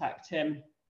contact him.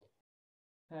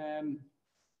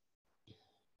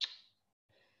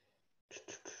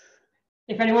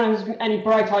 If anyone has any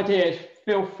bright ideas,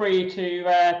 feel free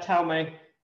to tell me.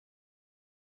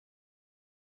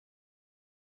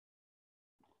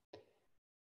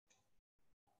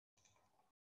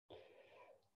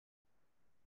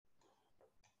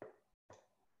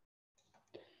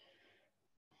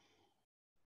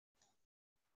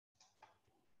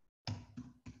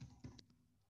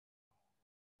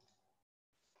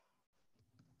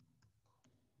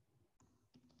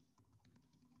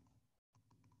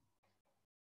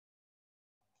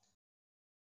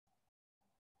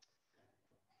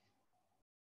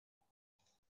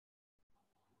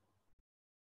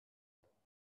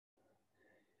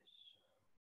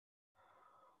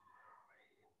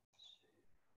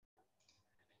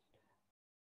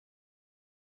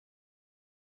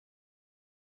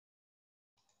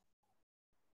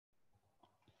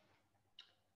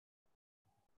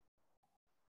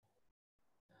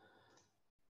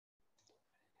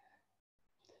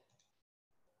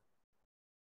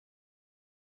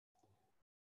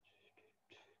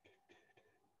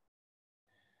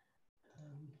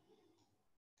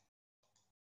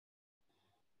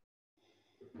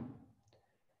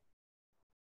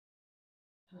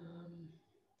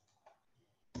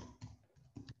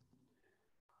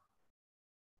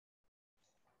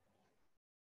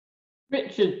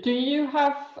 Richard, do you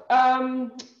have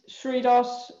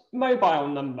Sridhar's mobile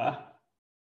number?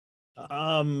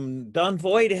 Don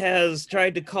Voigt has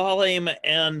tried to call him,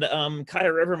 and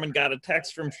Kaya Riverman got a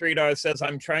text from Sridhar that says,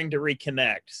 I'm trying to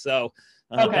reconnect. So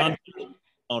Okay. Don's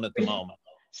on at the moment.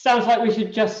 Sounds like we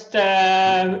should just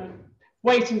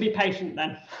wait and be patient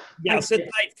then. Yeah, sit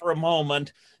tight for a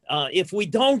moment. If we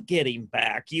don't get him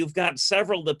back, you've got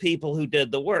several of the people who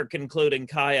did the work, including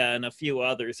Kaya and a few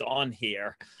others on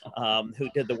here who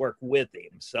did the work with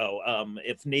him. So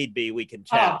if need be, we can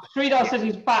chat. Sridhar says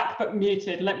he's back but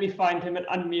muted. Let me find him and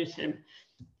unmute him.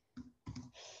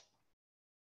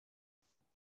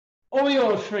 All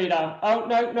yours, Sridhar. Oh,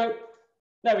 no, no.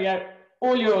 There we go.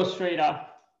 All yours, Sridhar.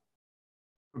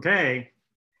 Okay.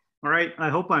 All right. I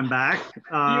hope I'm back.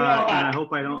 You are back. And I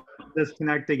hope I don't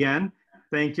disconnect again.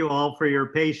 Thank you all for your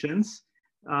patience.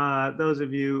 Those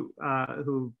of you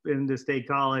who've been to State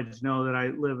College know that I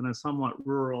live in a somewhat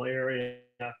rural area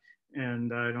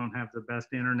and I don't have the best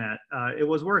internet. It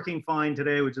was working fine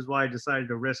today, which is why I decided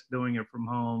to risk doing it from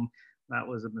home. That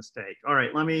was a mistake. All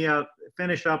right, let me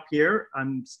finish up here.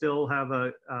 I'm still have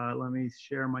a, let me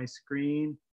share my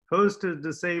screen. Host to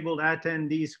disabled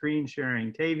attendee screen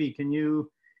sharing. Tavi, can you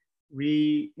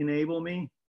re-enable me?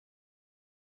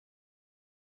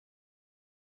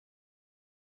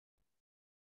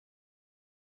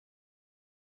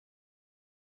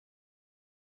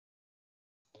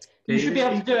 You should be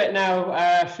able to do it now,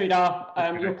 Sridhar.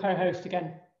 Okay. You're co-host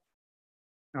again.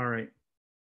 All right.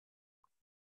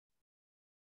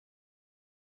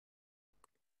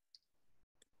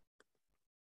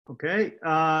 Okay,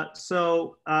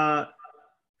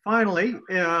 finally,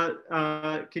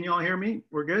 can you all hear me?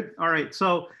 We're good? All right,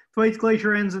 so Thwaites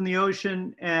Glacier ends in the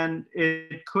ocean and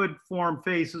it could form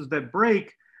faces that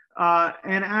break.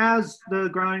 And as the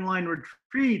grounding line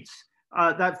retreats,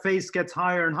 that face gets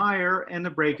higher and higher and the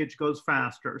breakage goes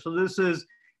faster. So this is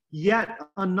yet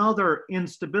another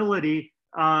instability.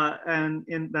 And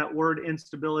in that word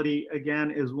instability,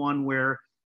 again, is one where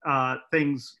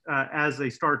things, as they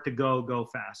start to go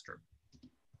faster.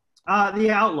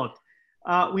 The outlook.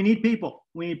 We need people.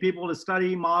 We need people to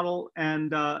study, model,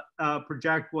 and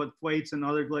project what Thwaites and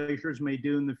other glaciers may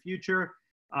do in the future.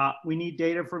 We need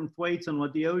data from Thwaites on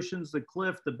what the oceans, the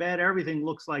cliff, the bed, everything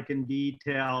looks like in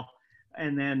detail.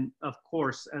 And then, of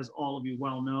course, as all of you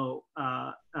well know,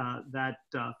 that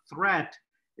threat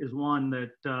is one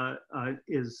that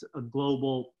is a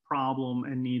global problem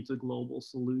and needs a global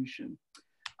solution.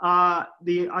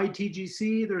 The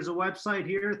ITGC, there's a website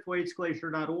here,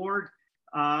 thwaitesglacier.org.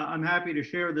 I'm happy to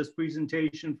share this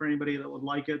presentation for anybody that would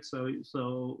like it, so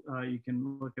you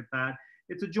can look at that.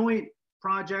 It's a joint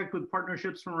project with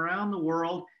partnerships from around the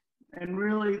world, and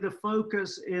really the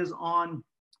focus is on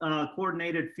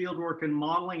coordinated fieldwork and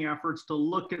modeling efforts to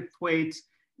look at Thwaites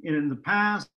in the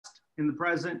past, in the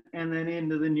present, and then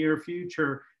into the near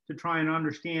future to try and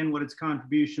understand what its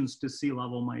contributions to sea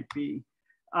level might be.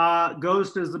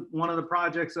 GHOST is one of the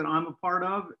projects that I'm a part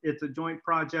of. It's a joint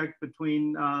project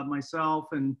between myself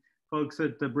and folks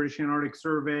at the British Antarctic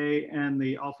Survey and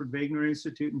the Alfred Wegener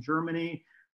Institute in Germany.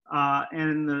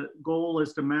 And the goal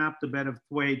is to map the bed of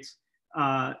Thwaites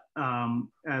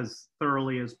as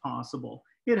thoroughly as possible.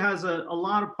 It has a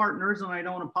lot of partners, and I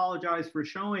don't apologize for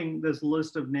showing this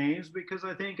list of names because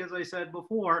I think, as I said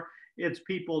before, it's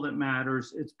people that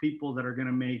matters. It's people that are going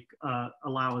to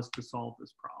allow us to solve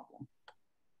this problem.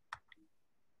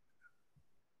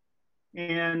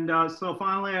 And so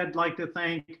finally, I'd like to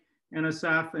thank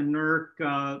NSF and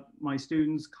NERC, my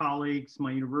students, colleagues,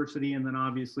 my university, and then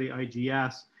obviously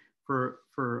IGS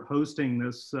for hosting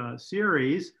this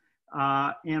series.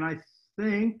 And I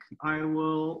think I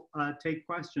will take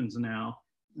questions now.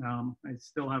 I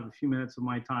still have a few minutes of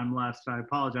my time left. So I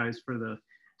apologize for the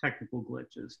technical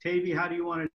glitches. Tavi, how do you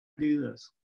want to do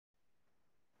this?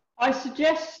 I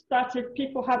suggest that if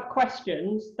people have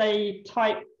questions, they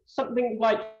type something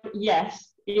like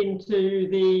yes into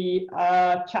the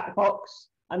chat box,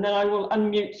 and then I will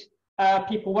unmute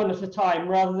people one at a time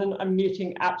rather than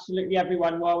unmuting absolutely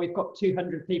everyone while we've got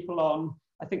 200 people on.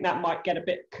 I think that might get a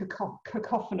bit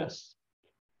cacophonous.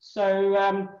 So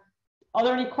are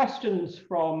there any questions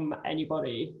from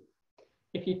anybody?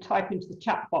 If you type into the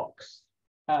chat box.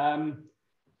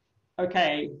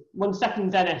 Okay, 1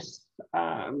 second, Dennis.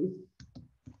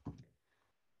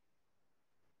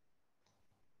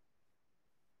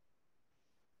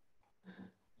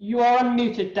 You are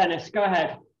unmuted, Dennis. Go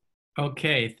ahead.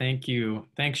 Okay, thank you.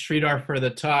 Thanks, Sridhar, for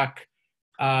the talk.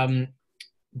 Sridhar,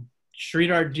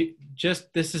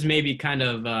 this is maybe kind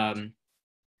of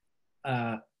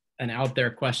an out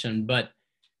there question, but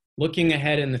looking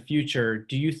ahead in the future,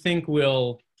 do you think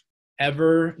we'll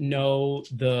ever know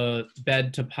the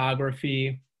bed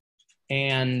topography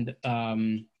and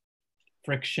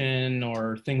friction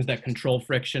or things that control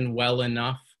friction well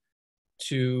enough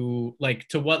to, like,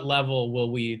 to what level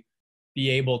will we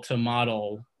be able to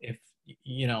model if,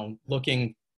 you know,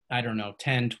 looking, I don't know,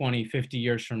 10, 20, 50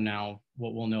 years from now,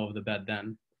 what we'll know of the bed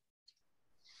then?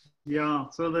 Yeah,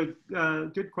 so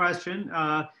good question.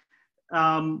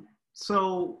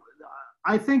 So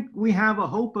I think we have a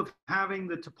hope of having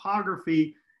the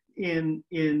topography in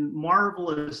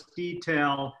marvelous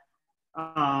detail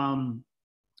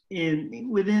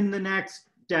within the next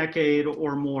decade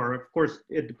or more. Of course,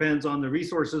 it depends on the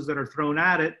resources that are thrown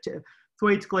at it.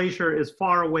 Thwaites Glacier is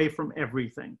far away from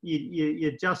everything.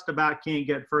 You just about can't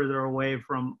get further away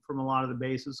from a lot of the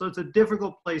bases. So it's a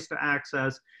difficult place to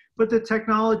access, but the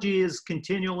technology is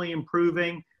continually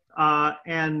improving.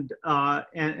 And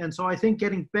so I think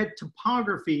getting bed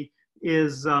topography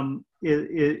is within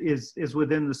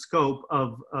the scope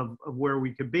of where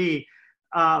we could be.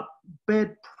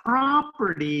 Bed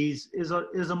properties is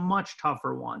a much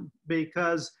tougher one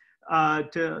because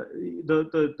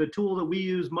the tool that we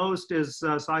use most is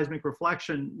seismic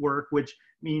reflection work, which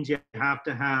means you have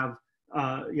to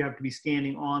be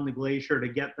standing on the glacier to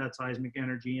get that seismic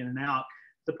energy in and out.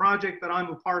 The project that I'm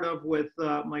a part of with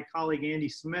my colleague Andy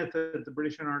Smith at the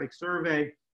British Antarctic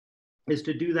Survey is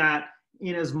to do that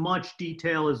in as much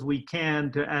detail as we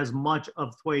can to as much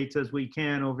of Thwaites as we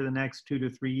can over the next 2 to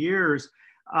 3 years,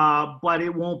 but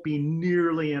it won't be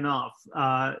nearly enough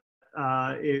to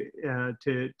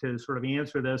sort of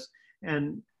answer this.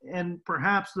 And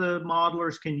perhaps the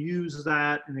modelers can use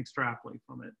that and extrapolate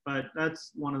from it, but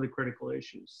that's one of the critical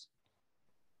issues.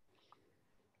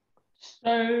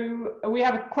 So we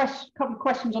have a couple of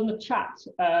questions on the chat,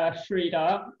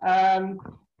 Sridhar.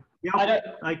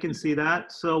 Yep, I can see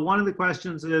that. So one of the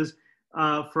questions is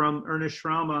from Ernest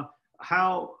Schrama: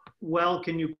 how well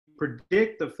can you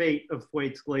predict the fate of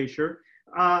Thwaites Glacier?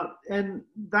 And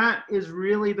that is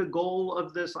really the goal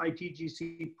of this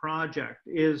ITGC project,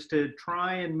 is to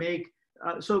try and make,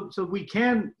 so we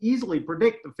can easily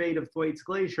predict the fate of Thwaites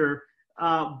Glacier,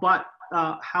 but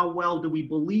how well do we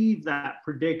believe that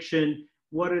prediction?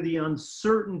 What are the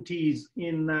uncertainties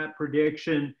in that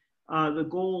prediction? The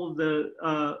goal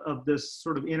of this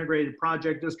sort of integrated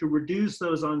project is to reduce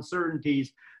those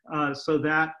uncertainties so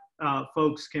that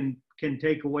folks can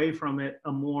take away from it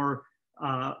a more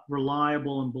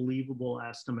reliable and believable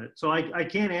estimate. So I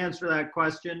can't answer that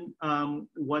question,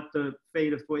 what the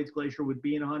fate of Thwaites Glacier would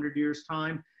be in 100 years'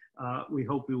 time. We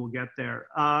hope we will get there.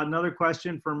 Another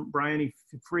question from Bryony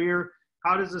Freer: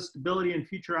 how does the stability and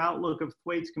future outlook of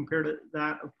Thwaites compare to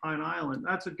that of Pine Island?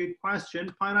 That's a good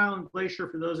question. Pine Island Glacier,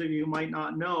 for those of you who might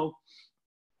not know,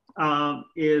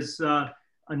 is a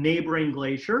neighboring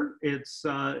glacier. It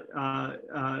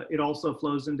also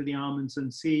flows into the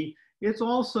Amundsen Sea. It's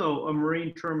also a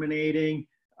marine terminating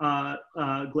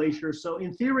glacier. So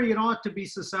in theory, it ought to be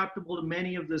susceptible to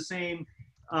many of the same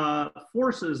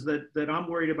forces that I'm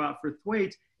worried about for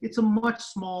Thwaites, it's a much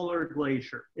smaller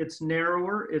glacier. It's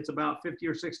narrower. It's about 50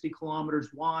 or 60 kilometers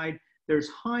wide. There's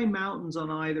high mountains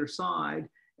on either side.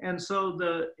 And so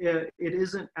it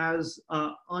isn't as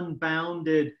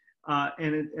unbounded,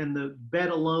 and the bed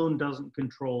alone doesn't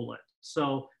control it.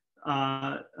 So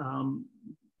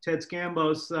Ted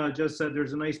Scambos just said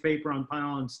there's a nice paper on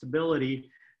pile instability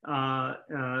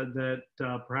that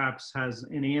perhaps has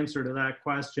an answer to that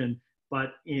question.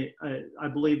 But I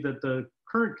believe that the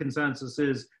current consensus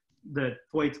is that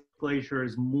Thwaites Glacier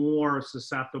is more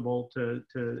susceptible to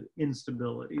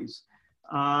instabilities.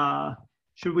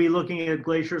 Should we be looking at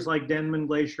glaciers like Denman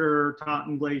Glacier,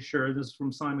 Totten Glacier? This is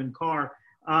from Simon Carr.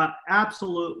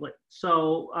 Absolutely.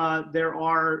 So there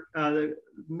are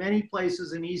many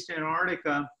places in East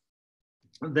Antarctica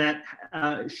that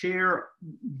share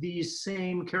these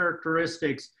same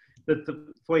characteristics that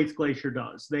the Thwaites Glacier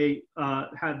does. They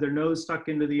have their nose stuck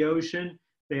into the ocean.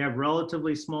 They have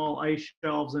relatively small ice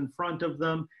shelves in front of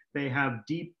them. They have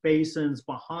deep basins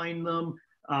behind them.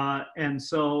 And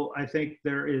so I think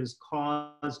there is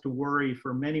cause to worry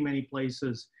for many, many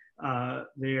places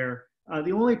there.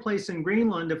 The only place in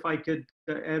Greenland, if I could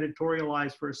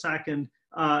editorialize for a second,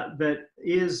 that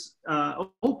is,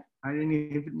 oh, I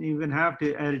didn't even have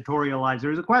to editorialize.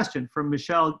 There's a question from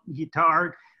Michelle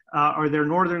Guitard. Are there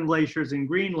northern glaciers in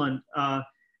Greenland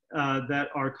that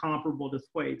are comparable to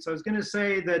Thwaites? So I was going to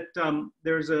say that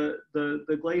there's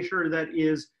the glacier that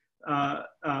is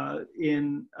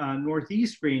in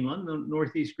northeast Greenland, the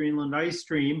Northeast Greenland ice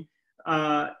stream,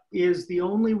 is the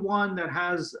only one that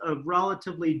has a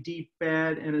relatively deep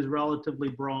bed and is relatively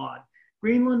broad.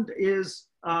 Greenland is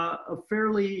a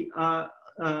fairly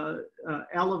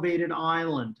elevated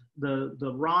island.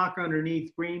 The rock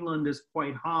underneath Greenland is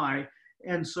quite high,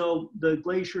 and so the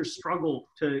glaciers struggle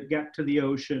to get to the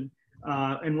ocean.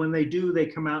 And when they do, they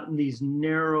come out in these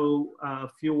narrow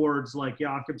fjords like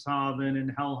Jakobshavn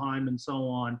and Helheim and so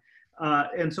on.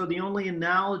 And so the only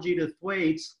analogy to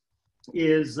Thwaites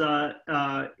is in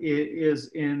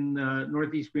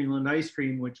Northeast Greenland ice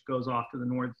stream, which goes off to the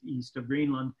northeast of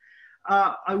Greenland.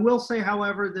 I will say,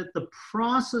 however, that the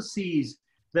processes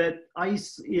that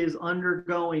ice is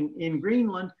undergoing in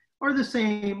Greenland are the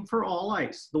same for all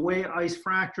ice. The way ice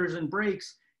fractures and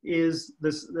breaks is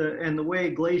this, and the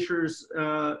way glaciers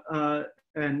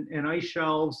and ice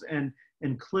shelves and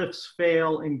cliffs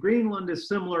fail in Greenland is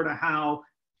similar to how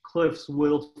cliffs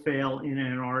will fail in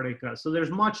Antarctica. So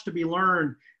there's much to be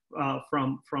learned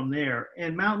from there.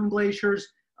 And mountain glaciers,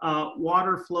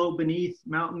 water flow beneath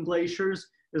mountain glaciers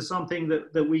is something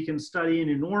that we can study in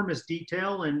enormous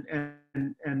detail, and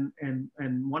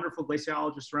wonderful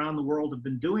glaciologists around the world have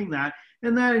been doing that.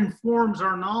 And that informs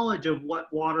our knowledge of what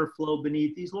water flow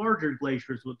beneath these larger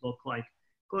glaciers would look like.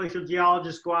 Glacial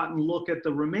geologists go out and look at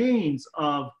the remains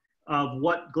of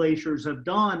what glaciers have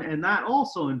done, and that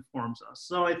also informs us.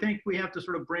 So I think we have to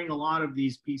sort of bring a lot of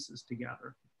these pieces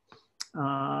together.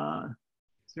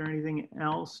 Is there anything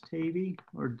else, Tavy?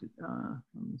 Or let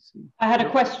me see. I had a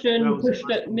question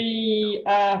pushed at me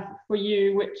for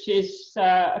you, which is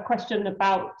a question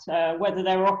about whether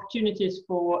there are opportunities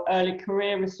for early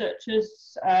career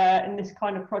researchers in this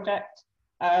kind of project.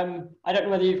 I don't know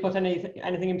whether you've got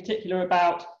anything in particular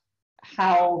about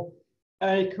how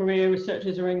early career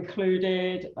researchers are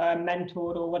included,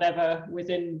 mentored or whatever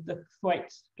within the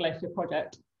Thwaites Glacier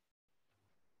project.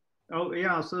 Oh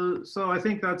yeah, so I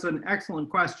think that's an excellent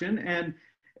question, and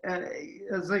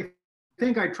as I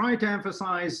think I tried to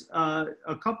emphasize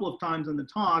a couple of times in the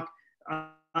talk,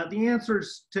 the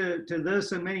answers to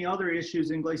this and many other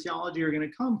issues in glaciology are going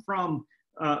to come from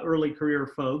early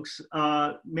career folks.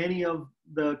 Many of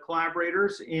the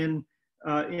collaborators in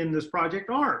this project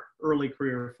are early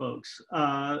career folks.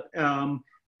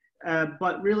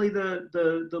 But really,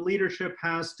 the leadership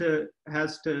has to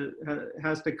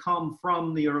come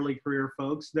from the early career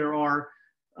folks. There are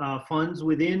funds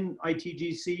within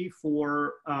ITGC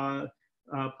for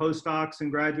postdocs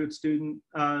and graduate student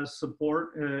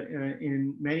support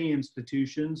in many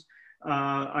institutions.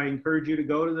 I encourage you to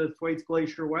go to the Thwaites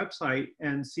Glacier website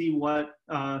and see what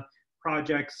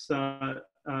projects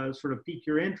sort of pique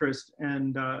your interest,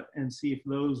 and see if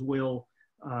those will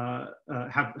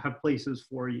have places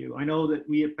for you. I know that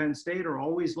we at Penn State are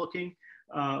always looking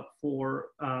for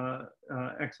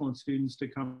excellent students to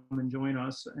come and join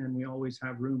us, and we always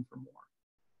have room for more.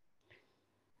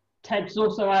 Ted's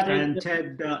also added. And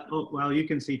Ted, oh, well, you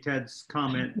can see Ted's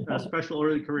comment, special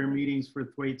early career meetings for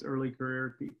Thwaites early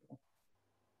career people.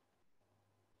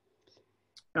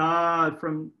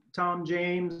 From Tom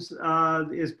James,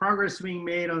 is progress being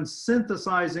made on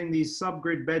synthesizing these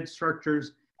subgrid bed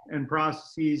structures and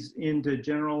processes into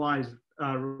generalized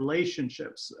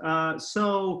relationships.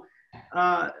 So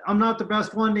I'm not the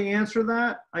best one to answer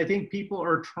that. I think people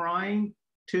are trying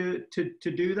to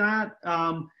do that.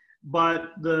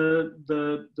 But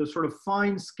the sort of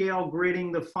fine scale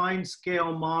gridding, the fine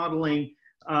scale modeling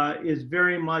is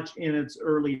very much in its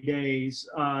early days.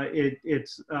 It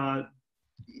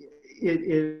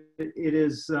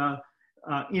is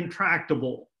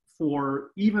intractable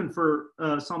for even for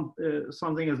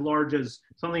something as large as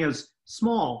something as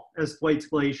small as Thwaites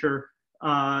Glacier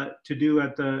to do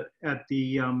at the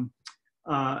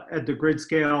grid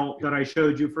scale that I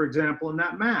showed you, for example, in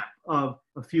that map of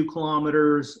a few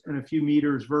kilometers and a few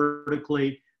meters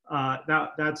vertically.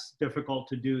 That's difficult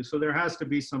to do. So there has to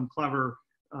be some clever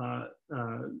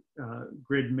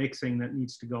grid mixing that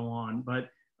needs to go on, but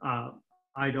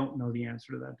I don't know the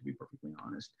answer to that, to be perfectly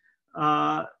honest.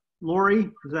 Lori,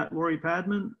 is that Lori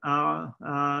Padman?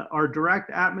 Are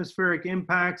direct atmospheric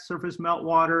impacts, surface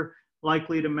meltwater,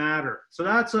 likely to matter? So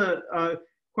that's a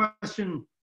question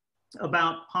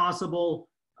about possible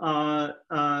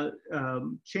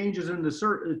changes in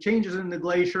the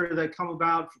glacier that come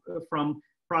about from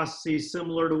processes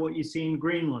similar to what you see in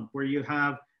Greenland, where you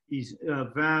have these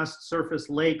vast surface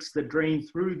lakes that drain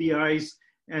through the ice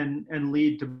and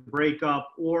lead to breakup,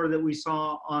 or that we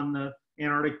saw on the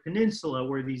Antarctic Peninsula,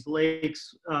 where these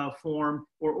lakes form,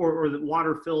 or the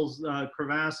water fills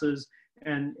crevasses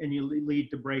and you lead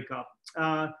to breakup.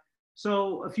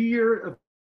 So a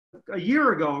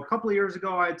couple of years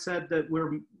ago, I'd said that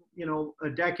we're, a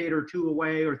decade or two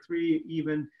away, or three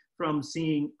even, from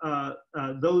seeing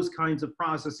those kinds of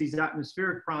processes,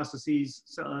 atmospheric processes,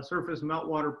 surface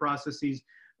meltwater processes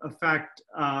affect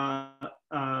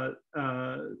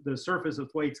the surface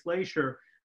of Thwaites Glacier.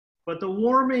 But the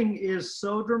warming is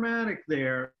so dramatic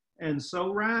there and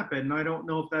so rapid, and I don't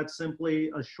know if that's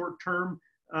simply a short-term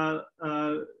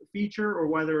feature or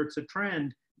whether it's a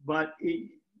trend, but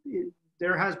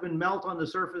there has been melt on the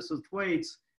surface of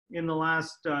Thwaites in the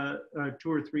last 2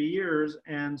 or 3 years,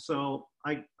 and so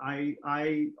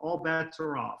all bets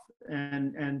are off,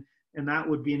 and that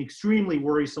would be an extremely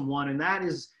worrisome one, and that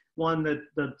is one that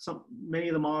many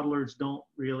of the modelers don't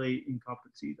really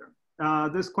encompass either.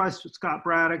 This question, Scott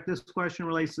Braddock, this question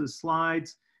relates to the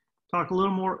slides. Talk a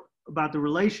little more about the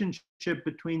relationship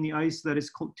between the ice that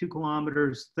is 2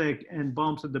 kilometers thick and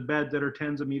bumps of the bed that are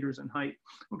tens of meters in height.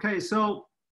 Okay, so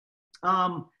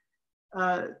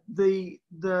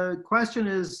the question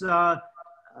is the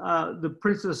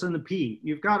Princess and the Pea.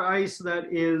 You've got ice that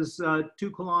is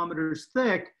 2 kilometers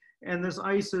thick, and this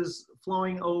ice is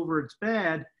flowing over its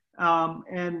bed.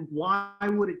 And why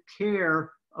would it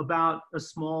care about a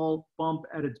small bump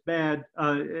at its bed,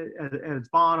 at its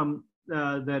bottom,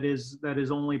 that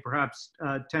is only perhaps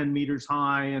 10 meters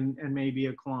high and maybe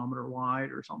a kilometer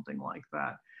wide or something like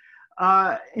that?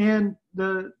 And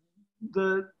the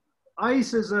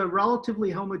ice is a relatively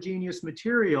homogeneous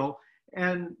material,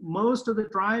 and most of the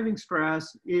driving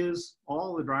stress is,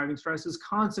 all the driving stress is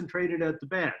concentrated at the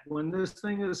bed. When this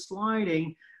thing is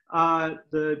sliding,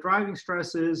 the driving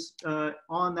stress is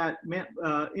on that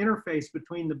interface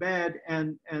between the bed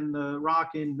and the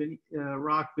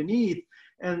rock beneath,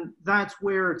 and that's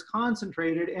where it's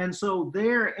concentrated. And so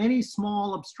there, any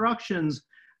small obstructions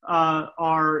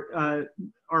are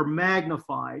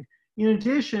magnified. In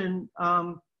addition,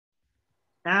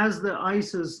 as the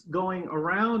ice is going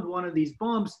around one of these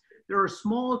bumps, there are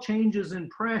small changes in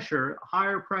pressure,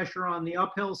 higher pressure on the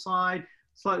uphill side,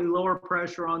 slightly lower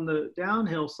pressure on the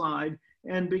downhill side.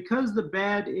 And because the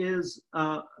bed is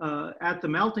at the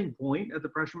melting point, at the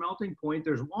pressure melting point,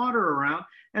 there's water around.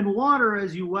 And water,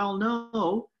 as you well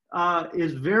know,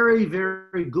 is very,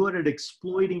 very good at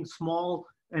exploiting small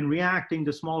and reacting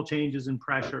to small changes in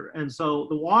pressure. And so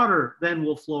the water then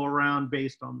will flow around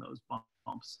based on those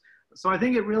bumps. So I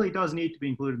think it really does need to be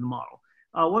included in the model.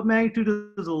 What magnitude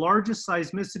is the largest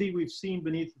seismicity we've seen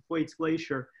beneath the Thwaites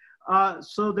Glacier?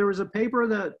 So there was a paper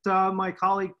that my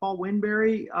colleague Paul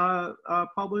Winberry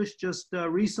published just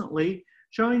recently,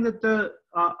 showing that the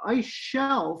ice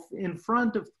shelf in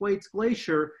front of Thwaites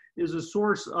Glacier is a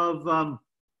source of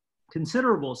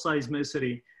considerable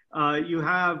seismicity. You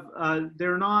have,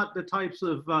 they're not the types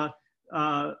of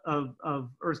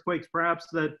earthquakes perhaps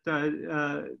that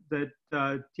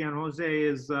Tian Jose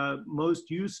is most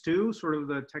used to, sort of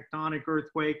the tectonic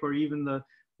earthquake or even the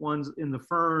ones in the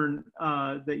Fern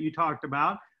that you talked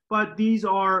about. But these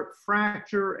are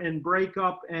fracture and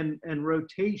breakup and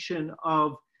rotation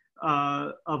of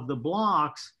the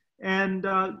blocks, and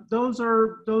those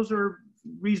are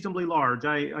reasonably large.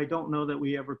 I don't know that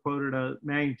we ever quoted a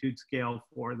magnitude scale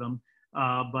for them.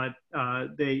 but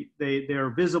they're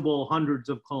visible hundreds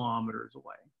of kilometers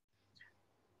away.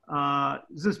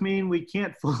 Does this mean we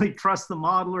can't fully trust the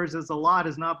modelers, as a lot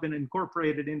has not been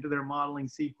incorporated into their modeling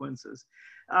sequences?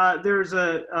 There's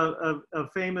a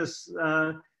famous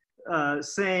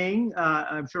saying,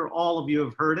 I'm sure all of you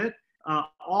have heard it,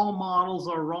 all models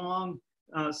are wrong,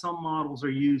 some models are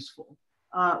useful.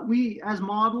 We, as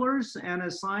modelers and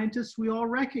as scientists, we all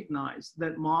recognize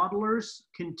that modelers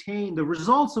contain, the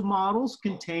results of models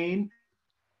contain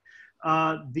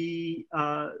the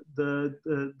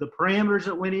parameters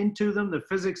that went into them, the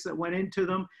physics that went into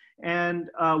them, and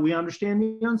we understand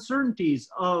the uncertainties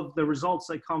of the results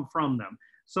that come from them.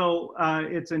 So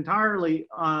it's entirely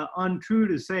untrue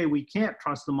to say we can't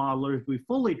trust the modelers. We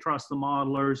fully trust the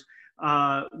modelers.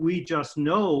 We just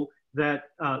know that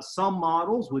some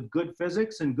models with good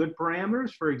physics and good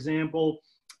parameters, for example,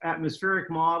 atmospheric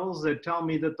models that tell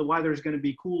me that the weather is going to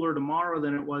be cooler tomorrow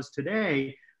than it was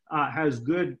today, has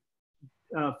good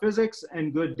physics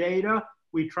and good data.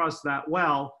 We trust that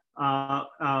well.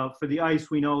 For the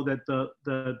ice, we know that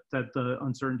the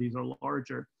uncertainties are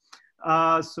larger.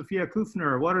 Sophia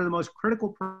Kufner, what are the most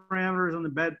critical parameters on the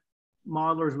bed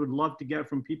modelers would love to get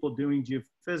from people doing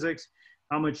geophysics?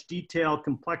 How much detail,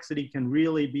 complexity can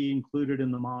really be included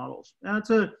in the models? That's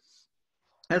a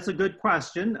good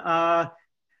question. I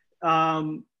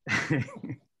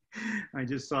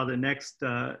just saw the next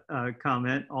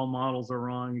comment, all models are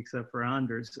wrong except for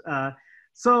Anders.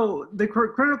 So the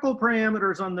critical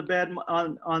parameters on the bed,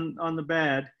 on the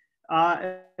bed,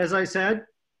 as I said,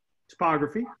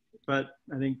 topography, but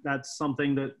I think that's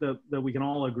something that we can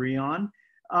all agree on.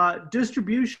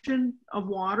 Distribution of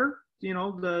water, you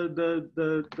know,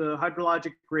 the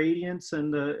hydrologic gradients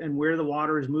and where the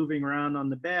water is moving around on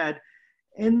the bed,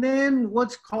 and then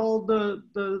what's called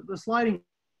the sliding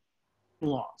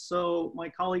law. So my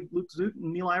colleague Luke Zoot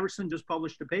and Neil Iverson just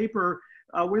published a paper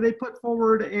where they put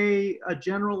forward a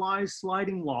generalized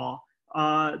sliding law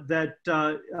that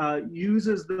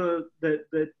uses that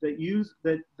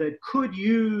could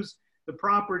use the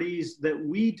properties that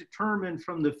we determine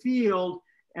from the field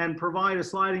and provide a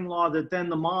sliding law that then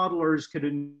the modelers could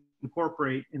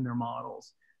incorporate in their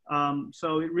models.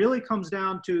 So it really comes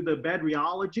down to the bed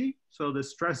rheology, so the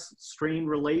stress-strain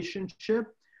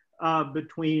relationship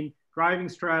between driving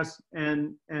stress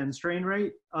and strain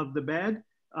rate of the bed.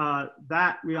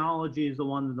 That rheology is the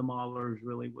one that the modelers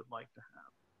really would like to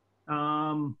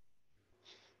have.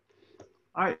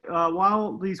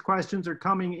 While these questions are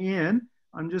coming in,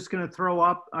 I'm just going to throw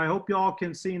up, I hope you all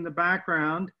can see in the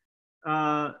background,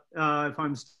 if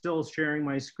I'm still sharing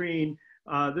my screen,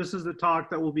 this is the talk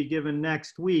that will be given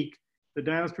next week, the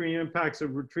downstream impacts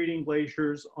of retreating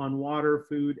glaciers on water,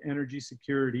 food, energy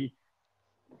security,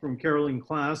 from Carolyn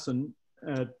Klassen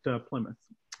at Plymouth.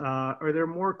 Are there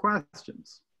more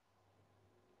questions?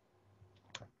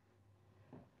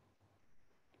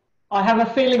 I have a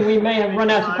feeling we may have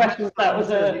run out of questions. That was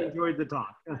enjoyed the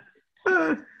talk.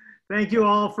 Thank you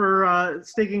all for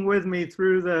sticking with me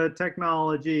through the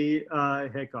technology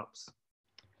hiccups.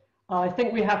 I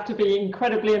think we have to be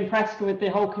incredibly impressed with the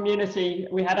whole community.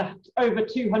 We had over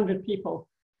 200 people,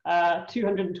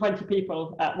 220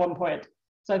 people at one point.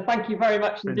 So thank you very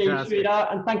much indeed,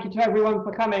 Sridhar, and thank you to everyone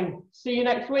for coming. See you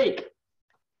next week.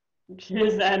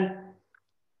 Cheers then.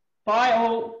 Bye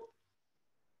all.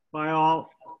 Bye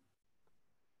all.